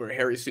corner over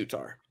Harry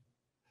Sutar.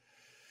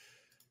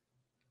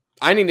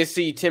 I need to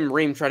see Tim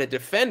Ream try to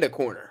defend a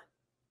corner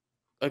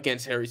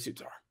against Harry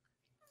Sutar.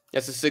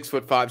 That's a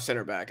 6'5"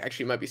 center back.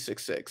 Actually, it might be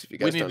 6'6". If you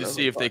guys we need to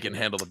see if they can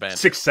handle the band.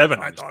 6'7",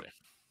 I thought.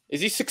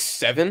 Is he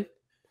 6'7"?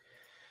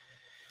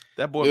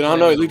 That boy. Dude, I don't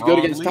know. He looked good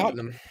against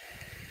Tottenham.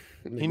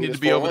 He needs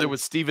to be over there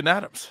with Steven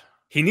Adams.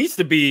 He needs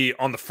to be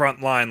on the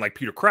front line like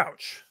Peter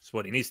Crouch. That's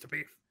what he needs to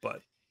be.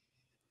 But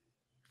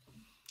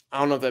I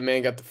don't know if that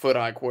man got the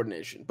foot-eye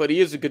coordination, but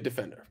he is a good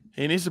defender.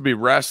 He needs to be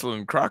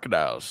wrestling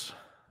crocodiles.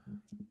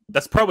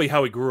 That's probably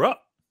how he grew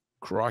up.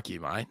 Crocky,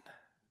 mate.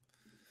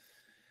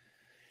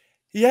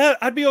 Yeah,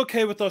 I'd be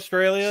okay with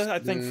Australia. I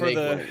think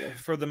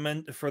for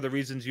the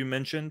reasons you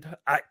mentioned.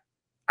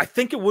 I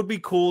think it would be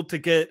cool to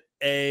get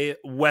a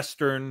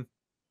Western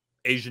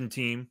Asian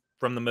team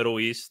from the Middle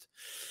East.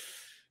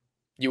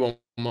 You want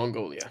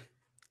Mongolia?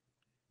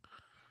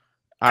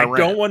 I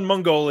don't want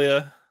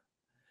Mongolia.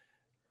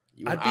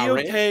 I'd be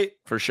okay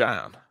for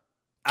Cheyenne.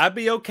 I'd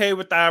be okay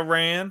with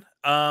Iran.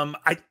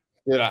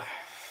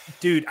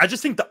 Dude, I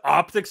just think the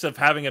optics of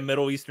having a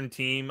Middle Eastern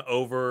team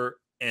over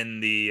in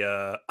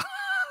the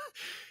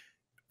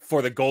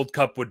for the Gold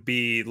Cup would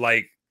be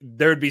like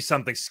there'd be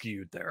something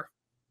skewed there.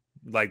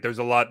 Like there's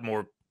a lot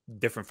more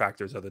different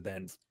factors other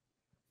than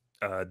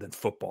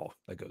football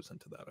that goes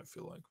into that, I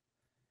feel like.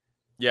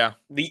 Yeah.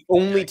 The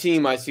only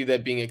team I see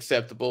that being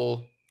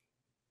acceptable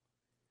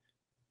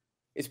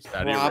is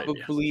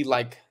probably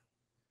like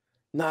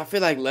I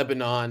feel like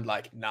Lebanon,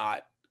 like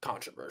not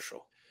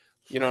controversial.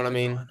 You know what I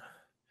mean?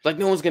 Like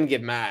no one's gonna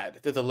get mad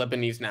that the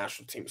Lebanese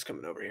national team is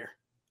coming over here.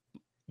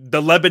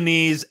 The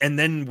Lebanese, and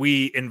then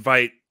we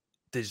invite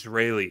the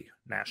Israeli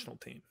national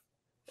team.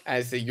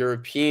 As the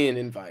European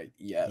invite,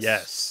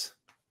 yes.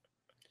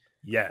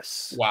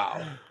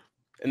 Wow.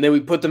 And then we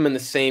put them in the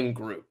same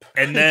group.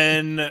 And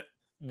then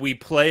we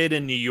play it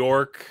in New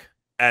York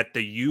at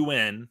the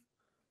UN,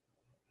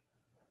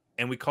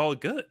 and we call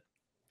it good.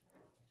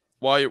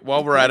 While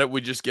we're at it, we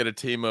just get a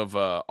team of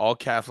all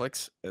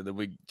Catholics, and then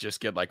we just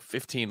get like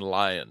 15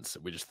 Lions.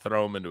 We just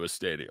throw them into a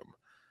stadium.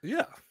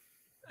 Yeah.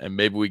 And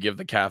maybe we give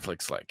the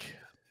Catholics like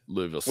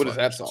Louisville. What does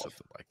that solve?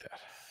 Something like that.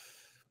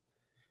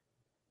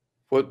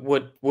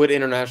 What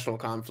international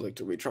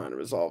conflict are we trying to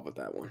resolve with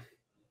that one?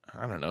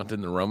 I don't know.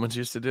 Didn't the Romans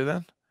used to do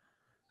that?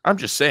 I'm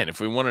just saying, if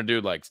we want to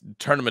do like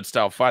tournament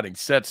style fighting,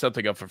 set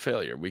something up for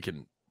failure, we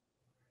can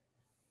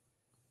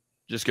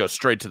just go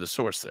straight to the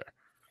source there.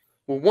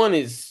 Well, one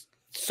is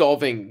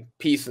solving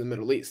peace in the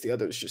Middle East. The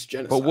other is just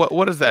genocide. But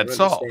what does that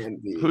solve?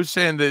 Who's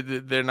saying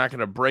that they're not going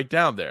to break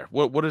down there?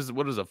 What is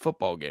a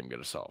football game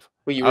going to solve?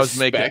 Well,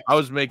 I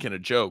was making a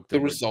joke. The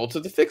result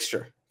of the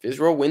fixture. If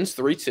Israel wins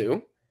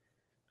 3-2,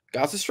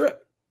 Gaza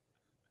Strip.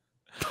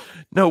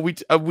 No,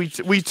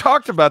 we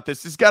talked about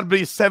this. It's got to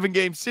be a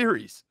 7-game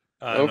series.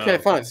 Okay,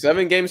 fine.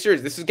 7-game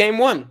series. This is game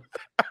 1.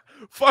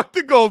 Fuck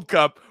the Gold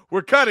Cup.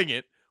 We're cutting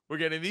it. We're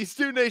getting these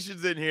two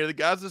nations in here. The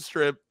Gaza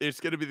Strip. It's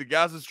going to be the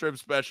Gaza Strip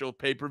special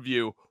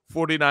pay-per-view.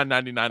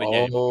 $49.99 a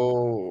game.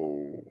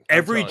 Oh,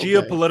 every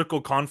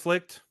geopolitical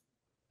conflict,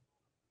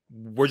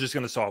 we're just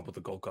going to solve with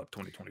the Gold Cup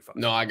 2025.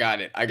 No, I got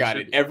it.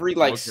 Every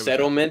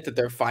settlement that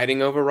they're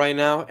fighting over right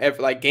now,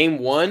 game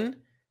 1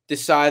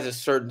 decides a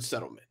certain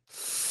settlement.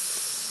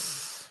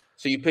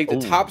 So you pick the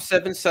top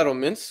 7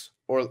 settlements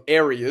or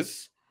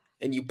areas,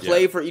 and you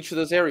play for each of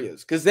those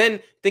areas. Because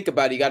then, think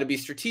about it, you got to be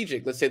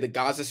strategic. Let's say the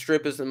Gaza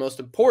Strip is the most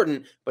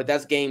important, but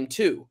that's game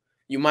 2.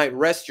 You might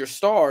rest your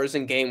stars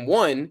in game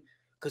 1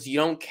 because you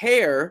don't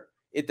care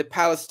if the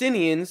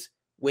Palestinians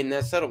win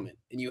that settlement,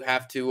 and you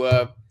have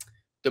to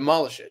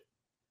demolish it.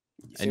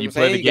 And you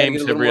play the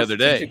games every other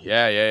day.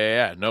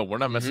 Yeah. No, we're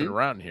not messing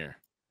around here.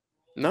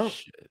 No.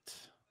 Shit.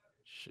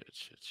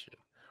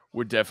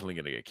 We're definitely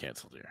going to get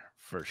canceled here,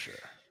 for sure.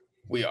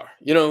 We are.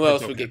 You know who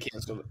else would get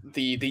canceled?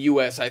 The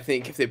U.S., I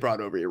think, if they brought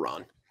over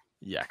Iran.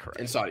 Yeah, correct.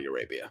 And Saudi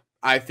Arabia.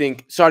 I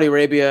think Saudi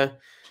Arabia,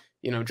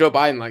 Joe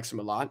Biden likes him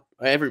a lot.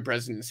 Every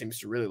president seems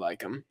to really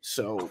like him.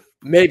 So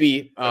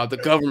maybe the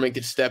government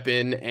could step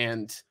in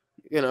and,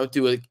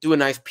 do a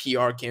nice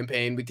PR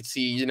campaign. We could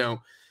see,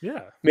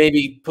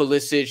 maybe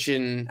Pulisic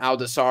and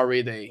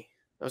Al-Dawsari,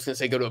 I was going to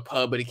say go to a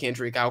pub, but he can't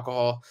drink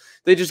alcohol.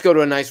 They just go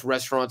to a nice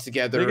restaurant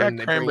together and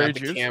they bring out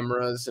the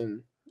cameras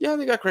and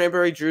they got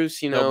cranberry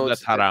juice, No,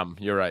 that's haram.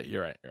 You're right.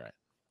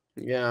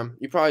 Yeah,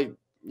 you probably,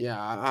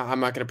 I'm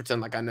not going to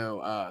pretend like I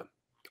know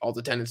all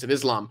the tenets of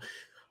Islam,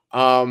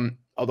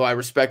 although I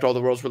respect all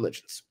the world's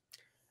religions.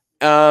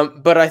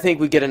 But I think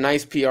we get a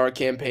nice PR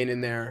campaign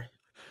in there.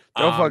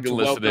 Don't fucking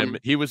listen to him.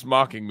 He was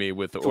mocking me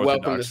with the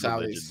Orthodox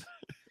religion.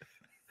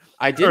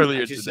 I did.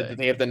 I just said that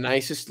they have the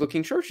nicest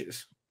looking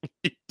churches.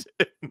 He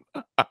did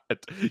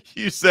not.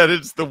 You said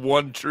it's the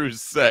one true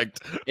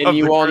sect. And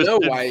you all know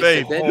why I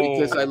said that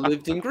because I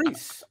lived in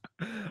Greece.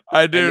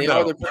 I do know. They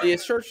are the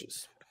prettiest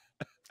churches.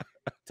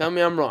 Tell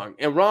me I'm wrong.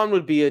 Iran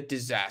would be a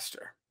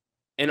disaster.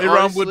 And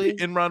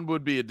Iran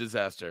would be a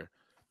disaster.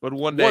 But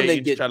one day,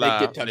 they'd get inshallah,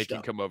 they touched can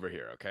up. come over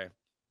here, okay?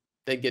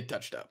 They'd get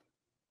touched up.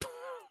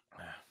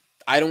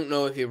 I don't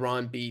know if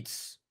Iran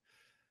beats.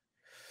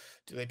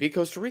 Do they beat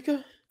Costa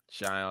Rica?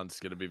 Cheyon's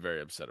going to be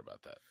very upset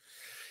about that.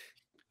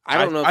 I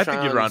don't know if I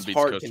think Iran beats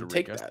heart Costa can Rica.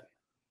 take that.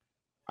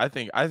 I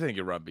think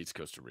Iran beats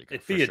Costa Rica.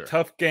 It'd be a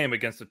tough game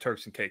against the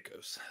Turks and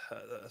Caicos.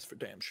 That's for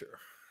damn sure.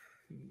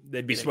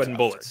 They'd be sweating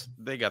bullets.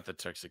 They got the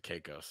Turks and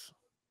Caicos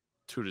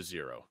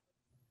 2-0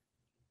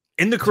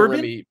 in the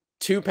Caribbean.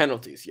 2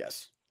 penalties,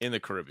 yes. In the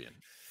Caribbean.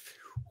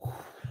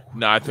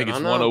 No, I think it's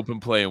one open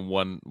play and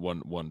one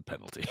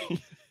penalty.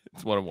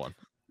 It's 1-1.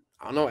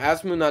 I don't know.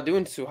 Asmu not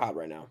doing too hot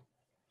right now.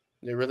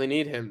 They really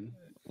need him.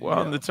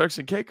 Well, in the Turks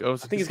and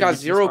Caicos, I think he's got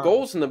 0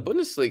 goals in the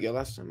Bundesliga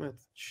last time I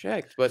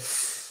checked. But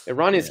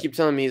Iranians keep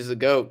telling me he's the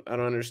GOAT. I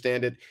don't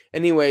understand it.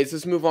 Anyways,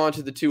 let's move on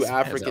to the 2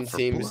 African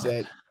teams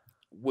that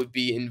would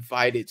be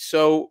invited.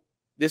 So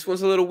this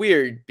one's a little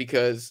weird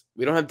because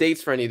we don't have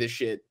dates for any of this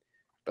shit.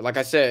 But like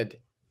I said,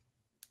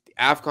 the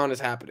AFCON is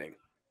happening.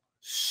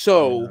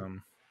 So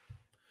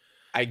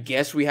I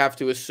guess we have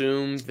to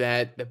assume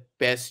that the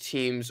best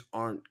teams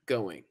aren't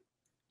going.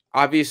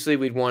 Obviously,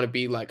 we'd want to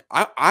be like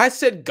I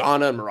said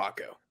Ghana and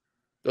Morocco.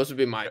 Those would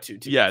be my 2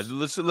 teams. Yeah,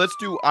 let's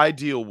do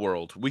ideal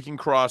world. We can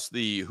cross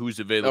the who's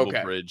available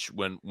bridge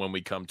when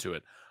we come to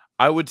it.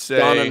 I would say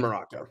Ghana and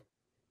Morocco.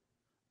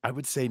 I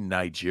would say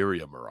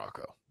Nigeria,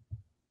 Morocco.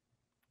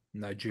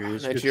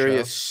 Nigeria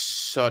is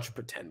such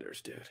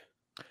pretenders, dude.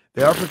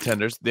 They are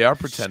pretenders.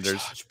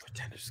 Such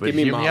pretenders. But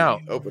hear me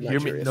out. Hear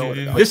me. No,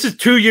 this is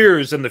 2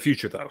 years in the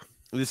future, though.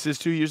 This is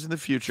 2 years in the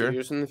future. 2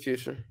 years in the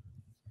future.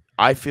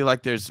 I feel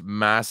like there's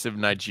massive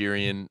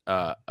Nigerian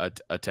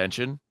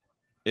attention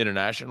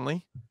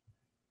internationally,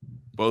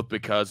 both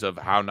because of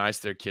how nice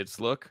their kids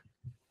look,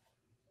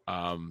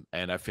 and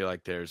I feel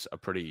like there's a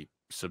pretty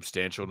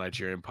substantial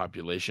Nigerian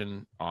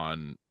population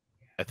on,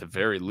 at the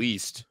very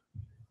least,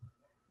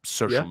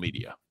 social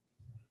media.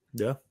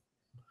 Yeah.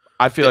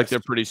 I feel like they're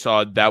pretty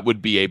solid. That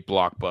would be a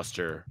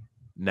blockbuster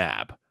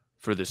nab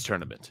for this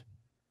tournament.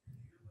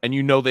 And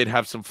they'd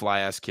have some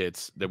fly-ass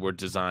kits that were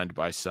designed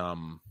by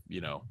some,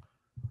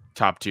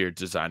 top-tier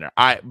designer.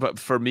 But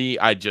for me,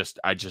 I just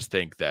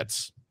think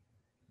that's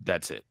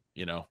it,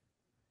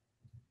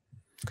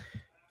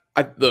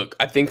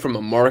 I think from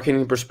a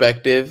marketing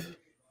perspective,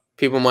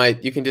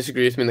 you can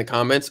disagree with me in the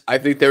comments. I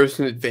think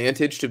there's an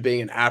advantage to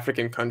being an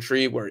African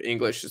country where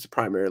English is the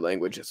primary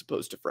language as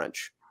opposed to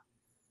French.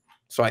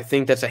 So I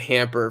think that's a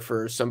hamper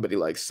for somebody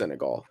like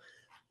Senegal.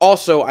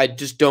 Also, I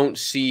just don't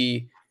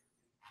see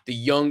the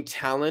young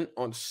talent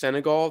on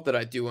Senegal that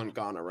I do on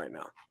Ghana right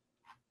now.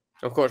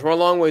 Of course, we're a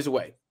long ways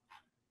away.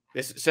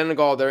 This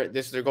Senegal,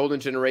 this is their golden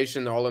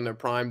generation. They're all in their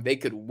prime. They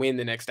could win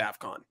the next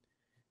AFCON.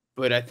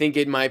 But I think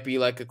it might be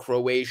like a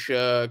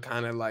Croatia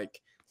kind of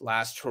like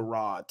last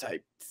hurrah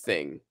type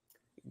thing.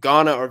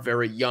 Ghana are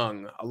very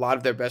young. A lot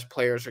of their best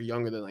players are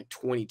younger than like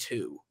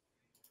 22,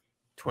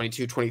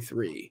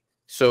 23.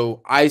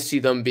 So I see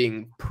them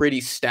being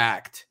pretty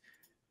stacked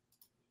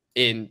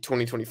in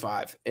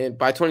 2025. And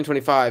by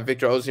 2025,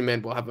 Victor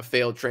Osimhen will have a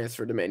failed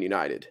transfer to Man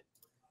United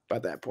by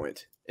that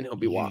point, and he'll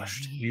be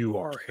washed. You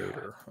are a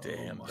hater.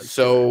 Damn.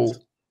 So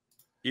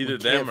either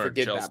them or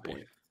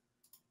Chelsea.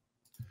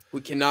 We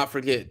cannot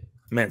forget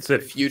Man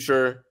City.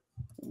 Future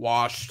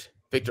washed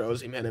Victor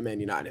Osimhen at Man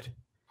United.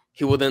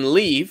 He will then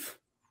leave.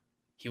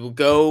 He will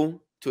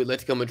go to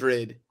Atletico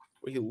Madrid,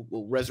 where he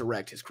will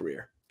resurrect his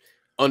career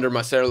under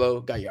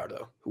Marcelo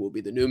Gallardo, who will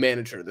be the new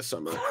manager this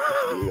summer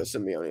if Diego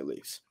Simeone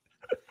leaves.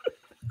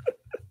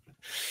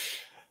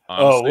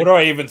 Honestly. Where do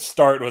I even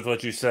start with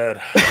what you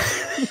said?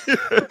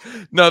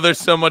 No, there's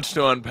so much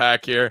to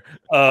unpack here.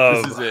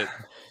 This is it.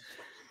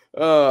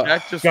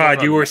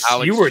 God, you were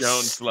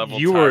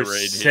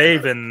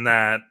saving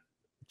that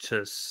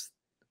just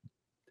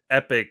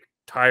epic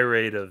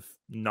tirade of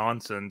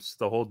nonsense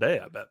the whole day.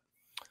 I bet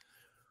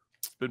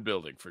it's been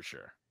building for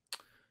sure.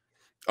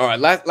 All right,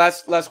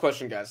 last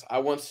question, guys. I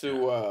want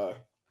to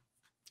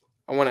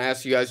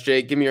ask you guys,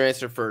 Jake. Give me your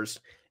answer first.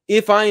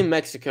 If I am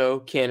Mexico,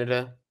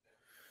 Canada,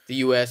 the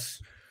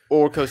U.S.,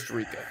 or Costa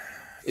Rica,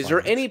 is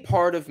there any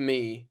part of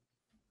me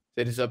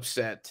that is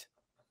upset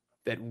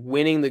that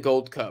winning the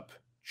Gold Cup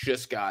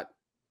just got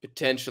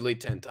potentially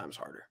 10 times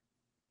harder?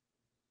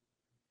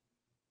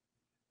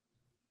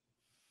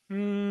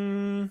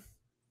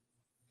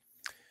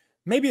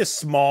 Maybe a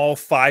small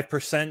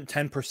 5%,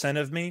 10%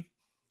 of me.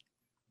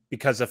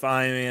 Because if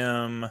I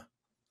am,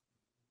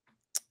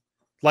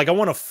 I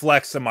want to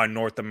flex on my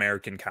North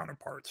American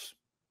counterparts.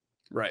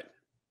 Right.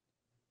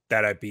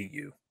 That I beat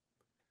you.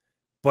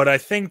 But I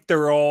think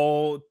they're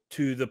all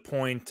to the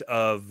point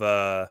of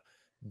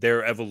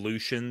their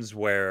evolutions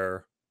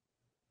where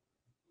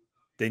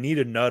they need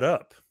a nut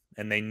up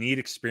and they need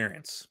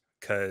experience.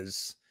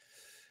 Because,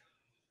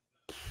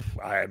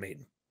 I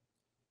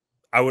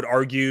would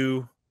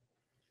argue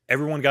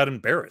everyone got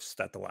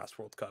embarrassed at the last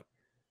World Cup.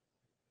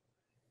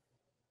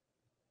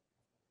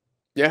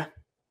 Yeah.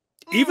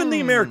 Even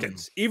the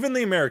Americans, even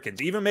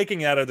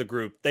making it out of the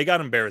group, they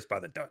got embarrassed by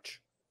the Dutch.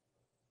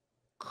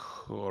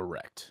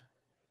 Correct.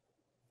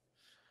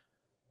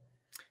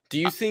 Do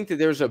you think that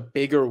there's a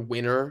bigger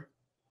winner?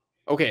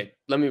 Okay,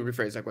 let me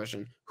rephrase that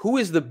question. Who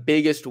is the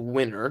biggest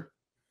winner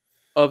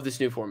of this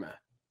new format?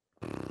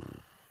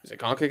 Is it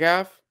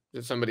CONCACAF?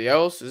 Is it somebody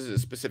else? Is it a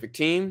specific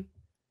team?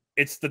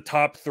 It's the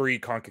top 3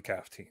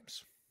 CONCACAF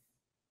teams.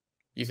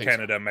 You think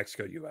Canada,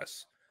 Mexico,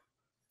 US.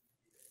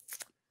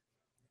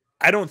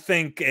 I don't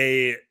think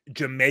a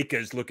Jamaica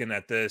is looking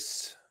at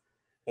this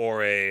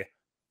or a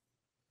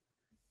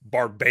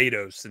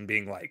Barbados and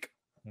being like,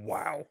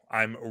 wow,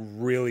 I'm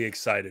really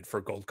excited for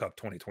Gold Cup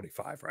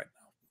 2025 right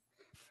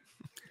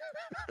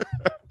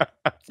now.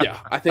 Yeah,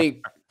 I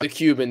think the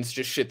Cubans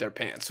just shit their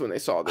pants when they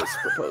saw this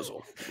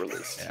proposal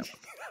released.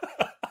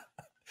 Yeah.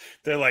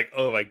 They're like,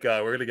 oh my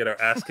God, we're going to get our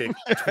ass kicked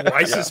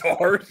twice as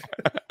hard.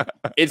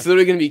 It's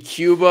literally going to be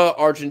Cuba,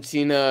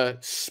 Argentina,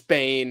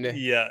 Spain,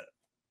 Yeah.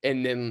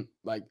 and then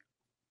like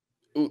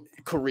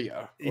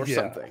Korea or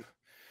something.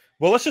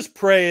 Well, let's just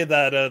pray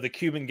that the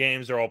Cuban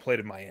games are all played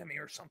in Miami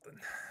or something.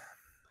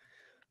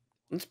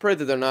 Let's pray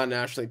that they're not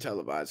nationally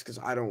televised because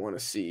I don't want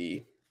to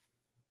see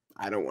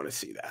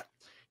that.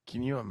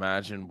 Can you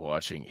imagine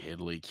watching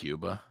Italy,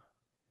 Cuba?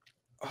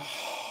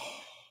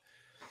 Oh,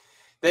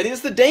 that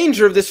is the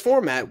danger of this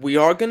format. We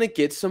are going to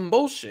get some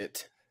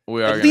bullshit.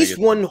 We are at least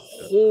one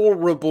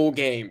horrible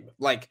game,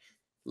 like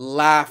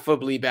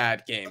laughably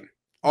bad game.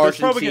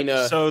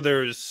 Argentina.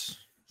 There's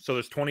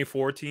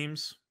 24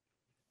 teams.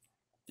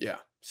 Yeah,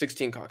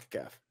 16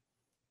 CONCACAF.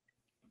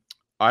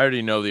 I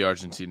already know the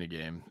Argentina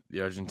game.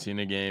 The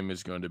Argentina game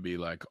is going to be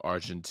like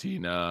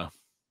Argentina.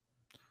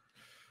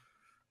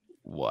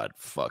 What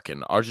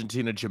fucking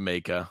Argentina,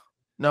 Jamaica?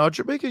 No,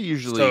 Jamaica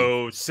usually.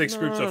 So 6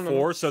 groups of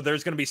 4. So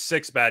there's going to be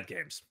 6 bad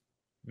games,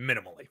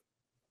 minimally.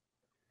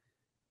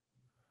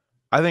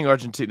 I think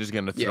Argentina is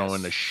going to throw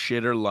in a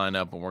shitter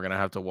lineup, and we're going to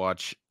have to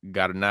watch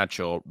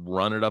Garnacho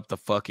run it up the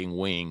fucking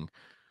wing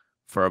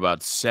for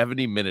about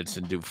 70 minutes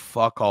and do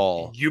fuck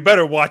all. You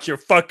better watch your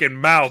fucking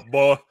mouth,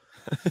 boy.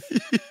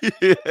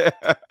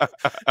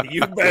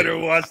 You better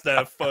watch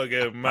that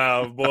fucking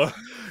mouth, boy.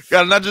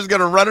 Garnacho's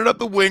going to run it up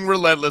the wing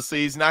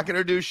relentlessly. He's not going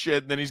to do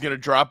shit. Then he's going to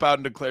drop out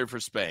and declare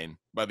for Spain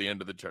by the end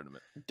of the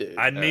tournament. Dude,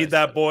 I need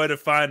that boy to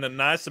find a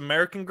nice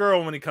American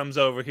girl when he comes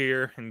over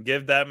here and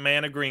give that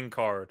man a green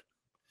card.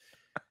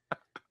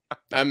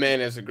 That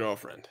man has a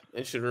girlfriend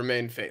and should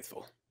remain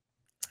faithful,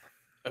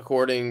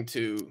 according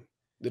to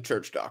the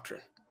church doctrine.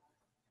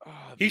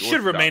 He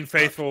should remain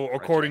faithful,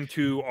 according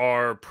to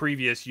our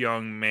previous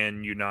young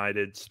Man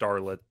United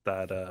starlet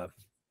that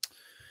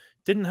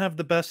didn't have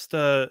the best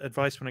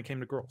advice when it came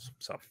to girls.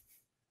 So,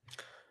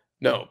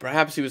 no,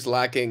 perhaps he was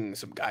lacking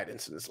some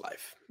guidance in his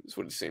life. That's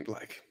what it seemed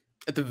like.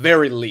 At the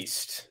very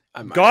least,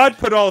 God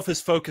put all of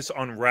his focus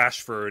on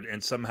Rashford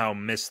and somehow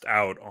missed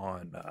out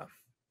on,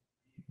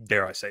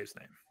 dare I say his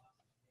name?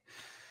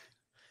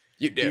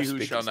 You dare he who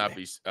speak shall his not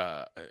name.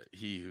 be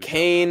he who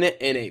Cain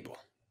and Abel.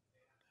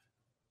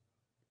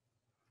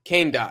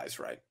 Cain dies,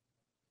 right?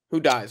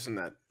 Who dies in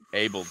that?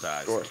 Abel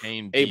dies. Sure.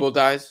 Cain Abel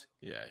dies?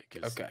 Yeah,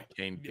 because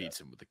Cain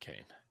beats him with a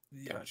cane.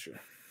 Gotcha.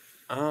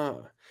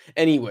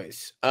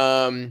 Anyways,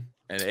 and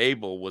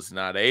Abel was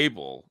not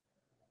able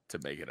to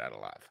make it out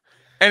alive.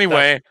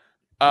 Anyway,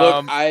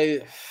 look,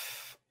 I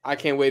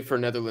can't wait for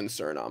Netherlands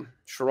Suriname.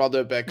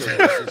 Geraldo Becker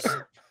versus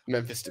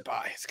Memphis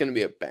Depay. It's gonna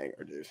be a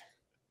banger, dude.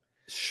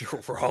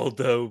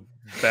 Geraldo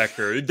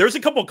Becker. There's a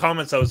couple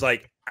comments I was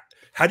like,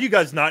 how do you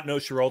guys not know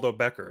Geraldo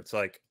Becker? It's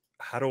like,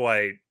 how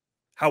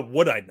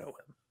would I know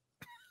him?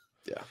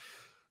 Yeah.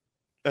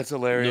 That's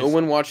hilarious. No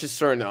one watches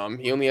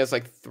Suriname. He only has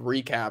like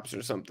 3 caps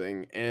or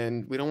something,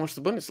 and we don't watch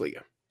the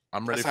Bundesliga.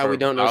 I'm ready That's how we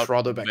don't know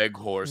Geraldo Becker. Big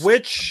horse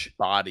Which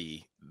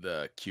body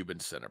the Cuban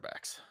center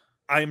backs.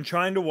 I am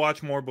trying to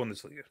watch more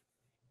Bundesliga.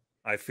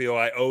 I feel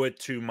I owe it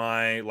to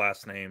my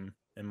last name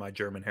and my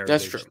German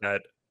heritage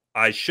that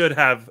I should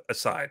have a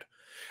side.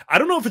 I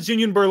don't know if it's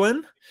Union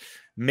Berlin.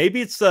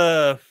 Maybe it's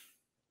Hertha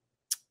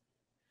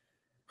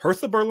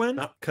Berlin,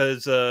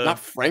 because not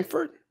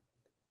Frankfurt.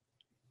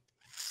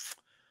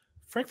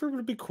 Frankfurt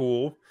would be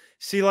cool.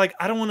 See, like,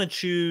 I don't want to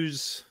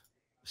choose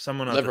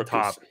someone at the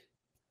top.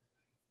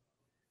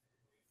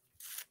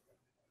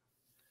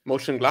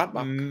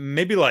 Mönchengladbach.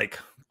 Maybe like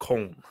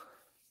Köln.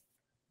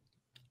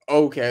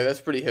 Okay,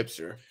 that's pretty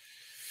hipster.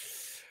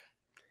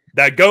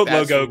 That goat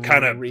logo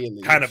kind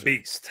of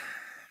beast.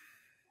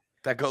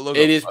 That goat logo.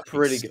 It is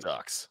pretty good.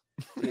 Sucks.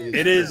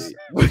 It is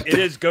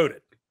goated.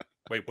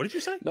 Wait, what did you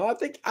say? No, I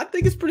think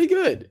it's pretty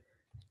good.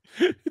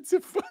 It's a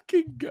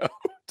fucking goat.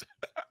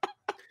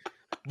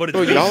 But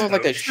it's y'all look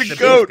like a shit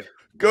goat.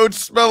 Goats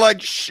smell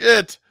like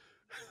shit.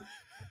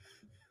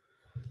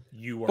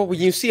 But when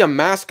you see a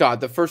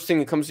mascot, the first thing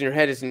that comes in your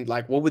head isn't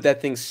like, what would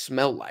that thing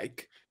smell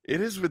like? It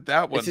is with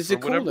that one. For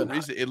whatever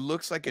reason, it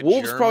looks like a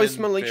wolves German probably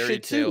smell like fairy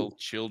shit tale too.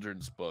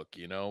 Children's book.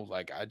 You know,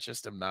 like I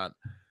just am not.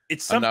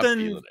 It's something. I'm not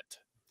feeling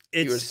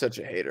it. You are such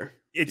a hater.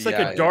 It's like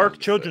a dark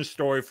children's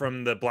story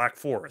from the Black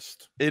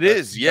Forest. It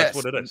is. Yes,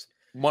 that's what it is.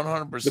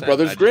 100%. The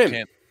Brothers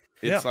Grimm.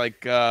 It's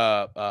like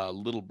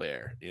Little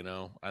Bear. You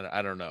know,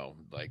 I don't know.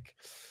 Like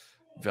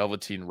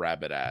Velveteen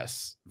rabbit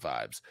ass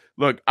vibes.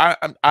 Look,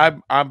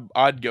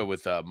 I'd go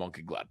with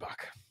Mönchengladbach.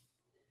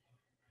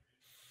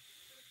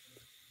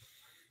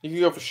 You can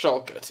go for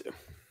Schalke too.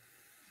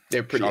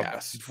 They're pretty Schalke.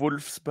 ass.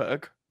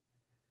 Wolfsburg.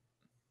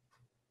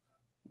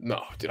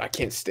 No, dude, I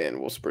can't stand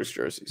Wolfsburg's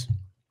jerseys.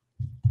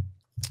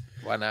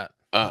 Why not?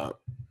 I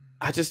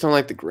just don't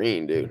like the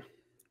green, dude.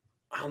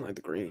 I don't like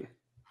the green.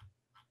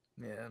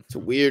 Yeah, it's a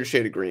weird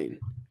shade of green,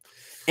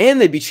 and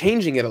they'd be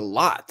changing it a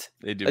lot.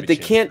 They do. Like they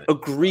can't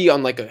agree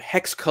on like a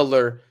hex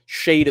color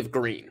shade of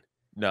green.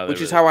 No, which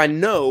is how I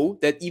know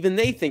that even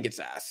they think it's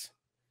ass.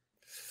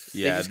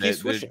 Yeah, they just keep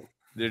switching.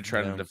 They're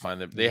trying to define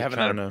them. They haven't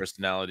had a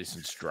personality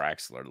since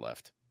Draxler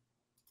left.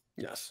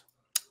 Yes,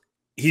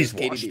 he's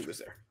KDB was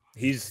there.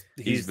 He's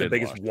the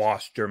biggest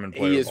washed German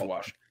player. He is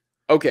washed.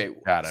 Okay,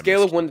 God,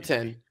 scale of 1 to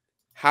 10.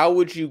 How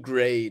would you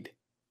grade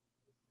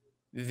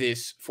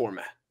this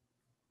format?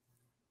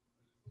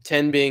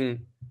 10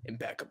 being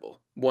impeccable.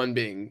 1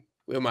 being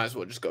we might as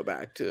well just go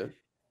back to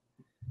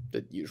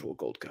the usual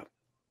Gold Cup.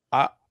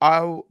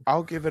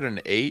 I'll give it an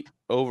 8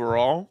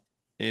 overall.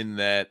 In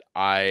that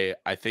I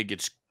think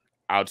it's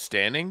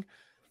outstanding,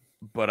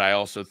 but I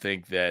also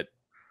think that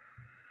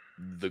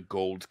the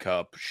Gold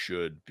Cup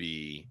should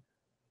be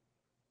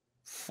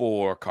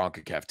for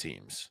CONCACAF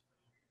teams.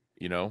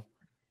 You know?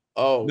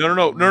 Oh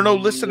no!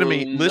 Listen to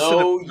me.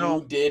 No,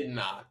 you did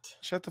not.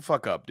 Shut the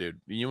fuck up, dude.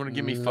 You want to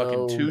give me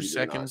fucking 2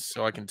 seconds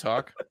so I can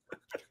talk?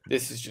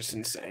 This is just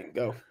insane.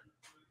 Go.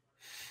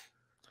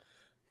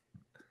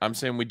 I'm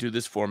saying we do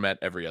this format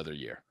every other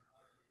year.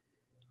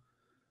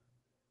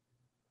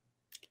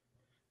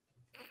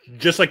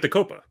 Just like the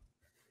Copa.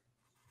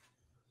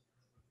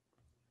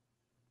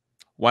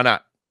 Why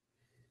not?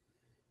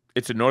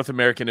 It's a North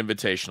American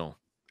Invitational,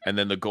 and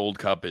then the Gold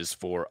Cup is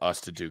for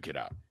us to duke it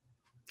out.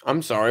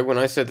 I'm sorry. When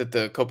I said that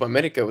the Copa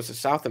America was a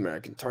South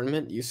American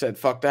tournament, you said,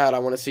 fuck that. I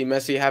want to see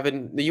Messi have it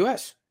in the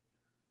U.S.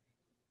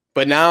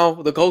 But now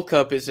the Gold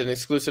Cup is an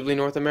exclusively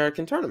North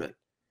American tournament.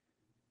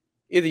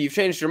 Either you've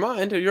changed your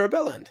mind or you're a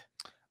bellend.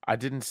 I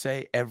didn't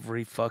say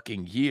every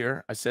fucking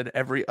year. I said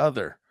every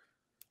other.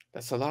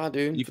 That's a lot,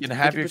 dude. You can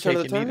have your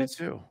cake and eat it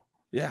too.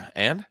 Yeah,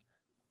 and?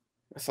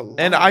 That's a lot,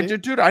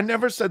 and dude, I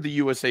never said the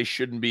USA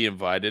shouldn't be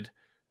invited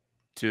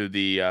to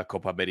the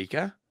Copa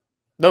America.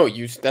 No,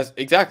 that's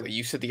exactly.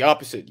 You said the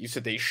opposite. You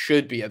said they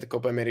should be at the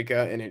Copa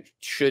America and it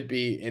should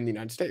be in the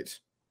United States.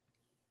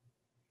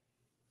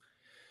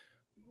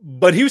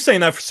 But he was saying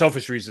that for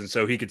selfish reasons,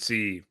 so he could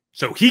see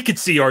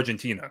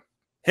Argentina.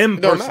 Him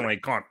personally,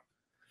 Connor.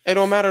 It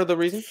don't matter the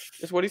reason.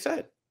 It's what he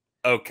said.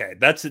 Okay,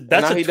 that's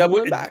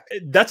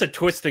a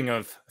twisting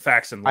of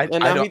facts and law.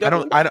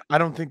 I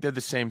don't think they're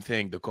the same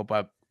thing. The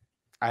Copa,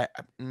 I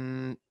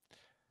don't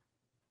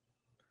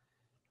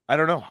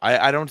know.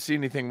 I don't see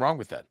anything wrong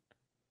with that.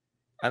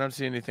 I don't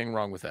see anything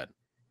wrong with that.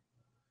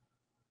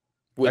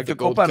 Like the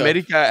Copa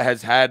America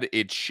has had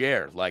its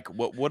share. Like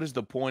what is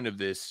the point of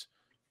this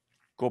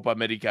Copa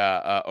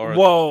America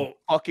or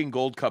fucking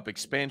Gold Cup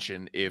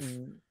expansion if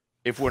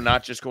we're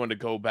not just going to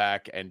go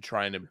back and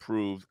try and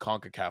improve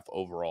CONCACAF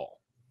overall?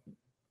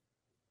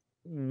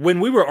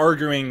 When we were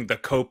arguing the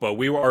Copa,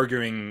 we were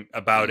arguing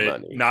about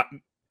not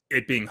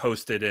it being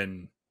hosted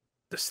in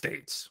the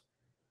States.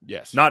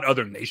 Yes. Not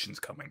other nations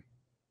coming.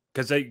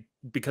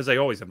 Because they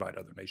always invite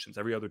other nations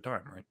every other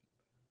time, right?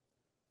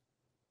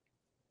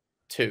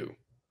 2.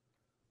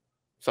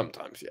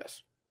 Sometimes,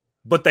 yes.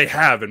 But they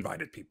have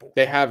invited people.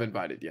 They have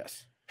invited,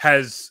 yes.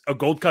 Has a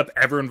Gold Cup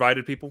ever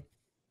invited people?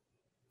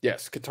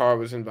 Yes, Qatar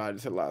was invited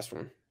to the last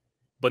one.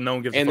 But no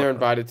one gives a fuck. And they're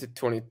invited to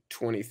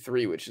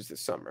 2023, which is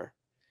this summer.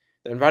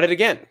 They're invited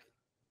again.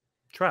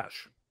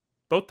 Trash.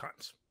 Both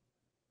times.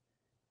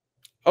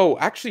 Oh,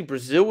 actually,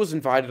 Brazil was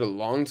invited a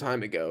long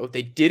time ago.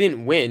 They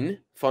didn't win.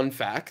 Fun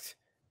fact.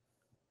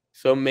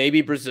 So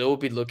maybe Brazil will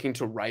be looking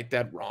to right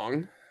that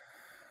wrong.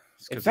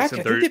 In fact,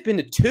 I think they've been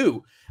to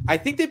 2. I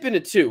think they've been to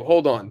 2.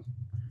 Hold on.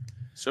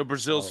 So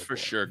Brazil's for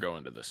sure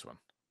going to this one.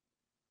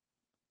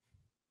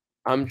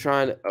 I'm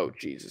trying to... Oh,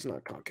 geez. It's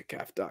not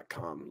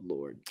CONCACAF.com.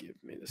 Lord, give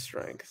me the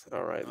strength.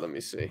 All right, let me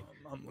see.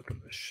 I'm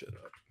looking this shit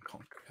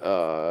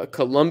up.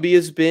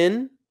 Colombia's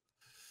been...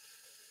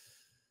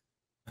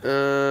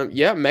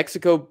 yeah,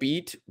 Mexico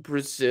beat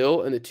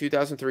Brazil in the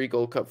 2003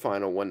 Gold Cup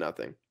final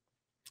 1-0.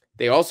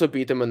 They also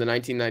beat them in the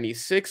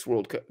 1996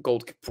 World Cup.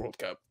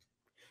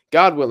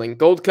 God willing,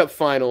 Gold Cup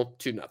final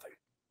 2-0.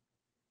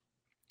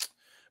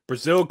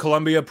 Brazil,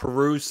 Colombia,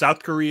 Peru,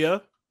 South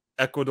Korea,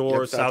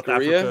 Ecuador, South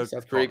Africa.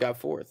 South Korea got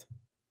 4th.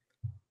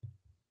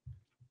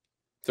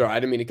 Sorry, I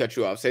didn't mean to cut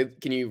you off.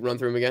 Can you run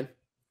through them again?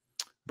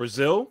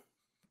 Brazil,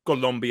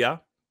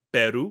 Colombia,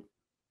 Peru,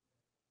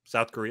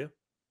 South Korea,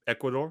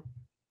 Ecuador,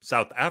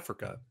 South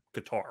Africa,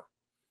 Qatar.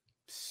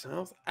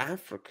 South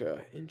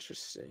Africa.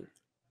 Interesting.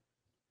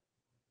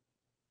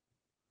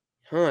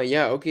 Huh,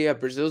 yeah, okay, yeah.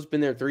 Brazil's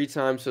been there 3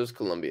 times, so is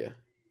Colombia.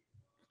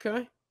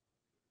 Okay.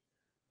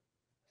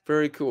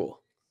 Very cool.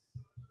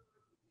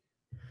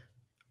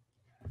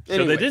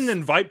 So they didn't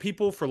invite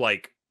people for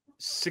like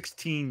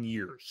 16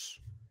 years.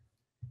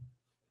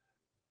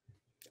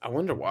 I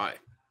wonder why.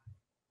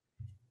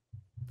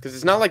 Because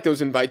it's not like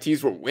those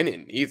invitees were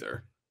winning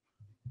either.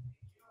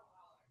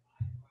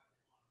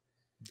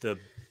 The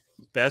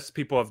best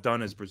people have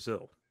done is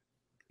Brazil.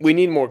 We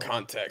need more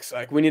context.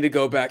 Like, we need to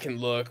go back and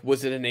look.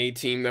 Was it an A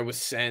team that was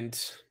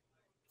sent?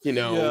 You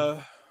know?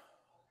 Yeah.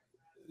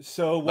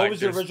 So what Like,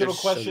 was your original there's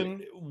so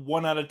question?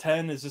 1 out of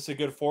 10. Is this a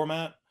good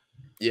format?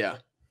 Yeah.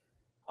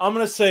 I'm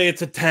going to say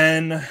it's a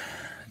 10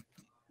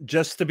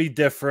 just to be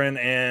different.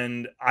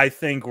 And I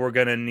think we're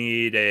going to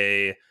need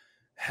a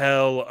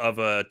hell of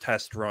a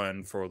test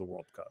run for the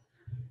World Cup.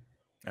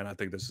 And I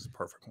think this is a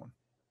perfect one.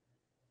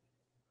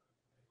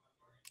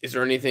 Is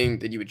there anything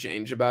that you would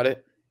change about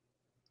it?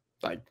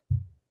 Like,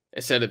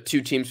 instead of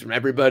 2 teams from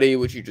everybody,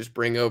 would you just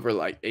bring over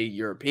like 8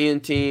 European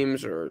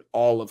teams or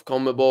all of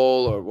CONMEBOL,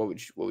 or what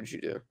would you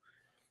do?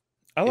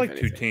 I like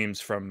 2 teams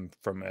from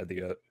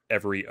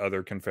every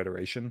other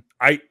confederation.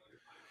 I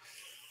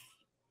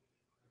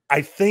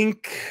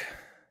think.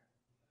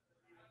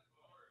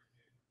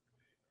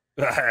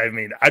 I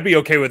mean, I'd be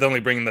okay with only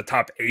bringing the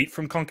top 8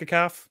 from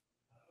CONCACAF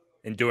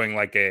and doing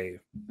like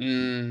a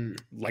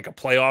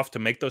playoff to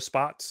make those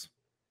spots.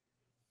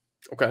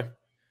 Okay.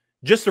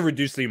 Just to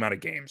reduce the amount of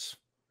games.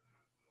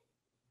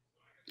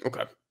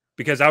 Okay.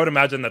 Because I would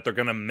imagine that they're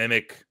going to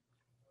mimic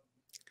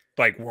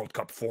like World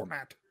Cup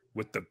format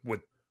with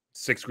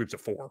 6 groups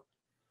of 4.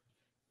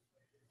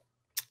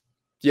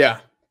 Yeah,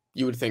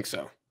 you would think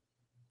so.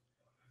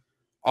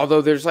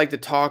 Although there's like the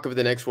talk of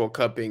the next World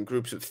Cup being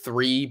groups of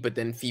 3, but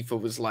then FIFA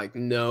was like,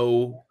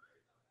 no,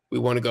 we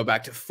want to go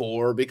back to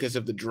 4 because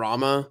of the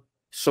drama.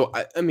 So,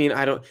 I mean,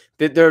 I don't –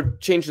 they're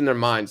changing their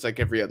minds like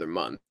every other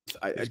month.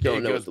 I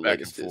don't know what the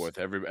latest is.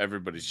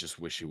 Everybody's just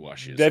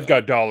wishy-washy. They've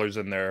got dollars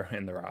in their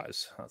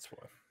eyes. That's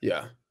why.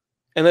 Yeah.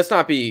 And let's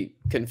not be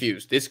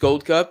confused. This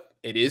Gold Cup,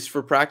 it is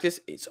for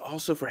practice. It's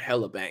also for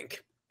hella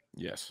bank.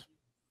 Yes.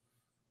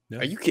 Yeah.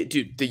 Are you kidding?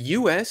 Dude, the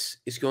U.S.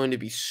 is going to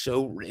be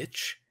so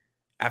rich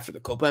after the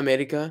Copa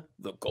America,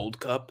 the Gold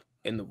Cup,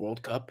 and the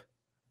World Cup.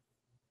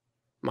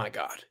 My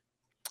God.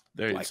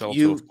 It's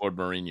also Ford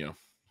Mourinho.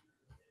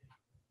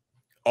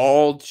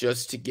 All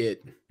just to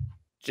get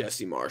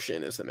Jesse Marsh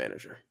in as the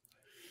manager.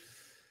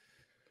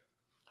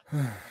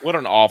 What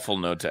an awful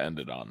note to end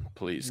it on.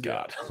 Please,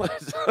 God.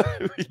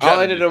 I'll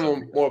end it on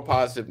a more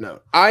positive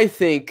note. I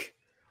think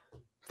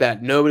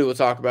that nobody will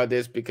talk about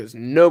this because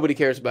nobody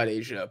cares about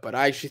Asia, but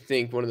I actually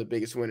think one of the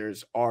biggest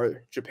winners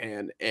are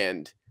Japan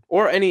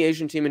or any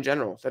Asian team in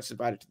general that's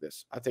invited to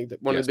this. I think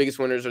that one of the biggest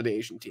winners are the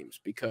Asian teams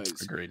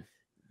because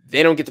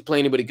they don't get to play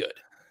anybody good.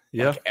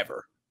 Like,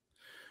 ever.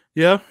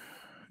 Yeah.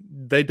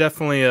 They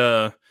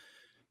definitely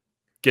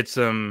get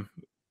some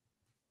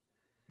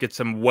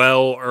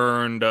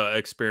well-earned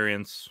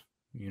experience,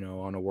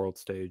 on a world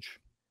stage.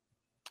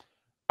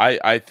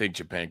 I think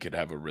Japan could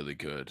have a really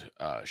good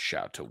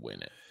shot to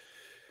win it.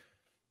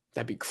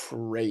 That'd be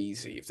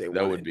crazy if they won.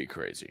 That would be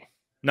crazy.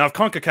 Now, if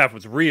CONCACAF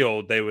was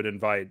real, they would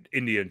invite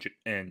India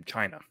and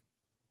China.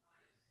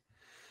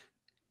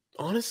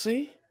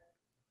 Honestly,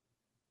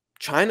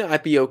 China,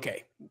 I'd be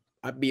okay.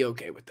 I'd be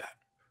okay with that.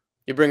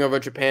 You bring over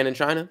Japan and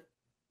China?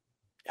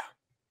 Yeah.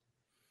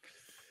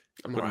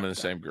 Put them in the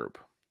same group.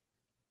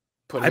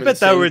 I bet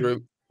that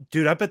would,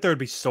 dude, I bet there would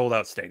be sold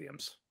out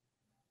stadiums.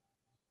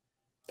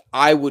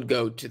 I would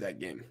go to that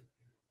game.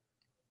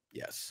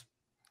 Yes.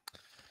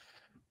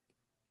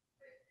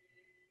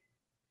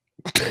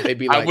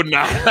 Maybe like, I would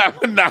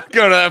not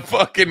go to that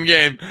fucking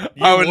game.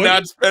 I would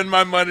not spend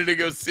my money to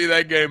go see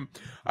that game.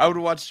 I would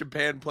watch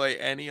Japan play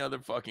any other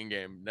fucking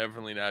game.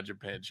 Definitely not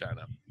Japan,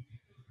 China.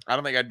 I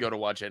don't think I'd go to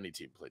watch any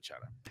team play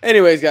China.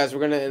 Anyways, guys,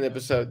 we're going to end the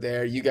episode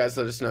there. You guys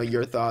let us know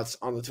your thoughts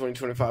on the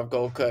 2025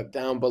 Gold Cup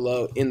down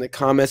below in the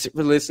comments. If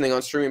you're listening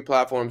on streaming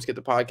platforms, get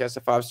the podcast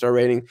a 5-star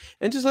rating.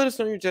 And just let us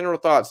know your general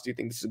thoughts. Do you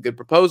think this is a good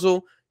proposal?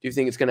 Do you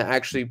think it's going to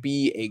actually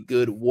be a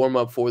good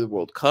warm-up for the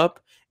World Cup?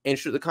 And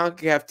should the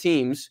CONCACAF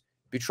teams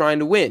be trying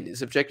to win?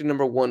 Is objective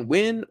number 1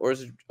 win, or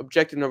is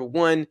objective number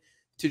 1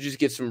 to just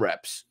get some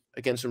reps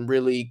against some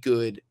really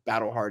good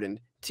battle-hardened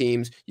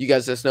teams? You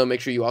guys let us know. Make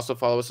sure you also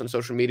follow us on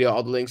social media.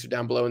 All the links are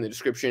down below in the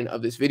description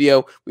of this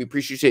video. We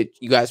appreciate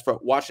you guys for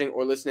watching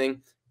or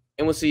listening,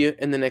 and we'll see you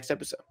in the next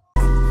episode.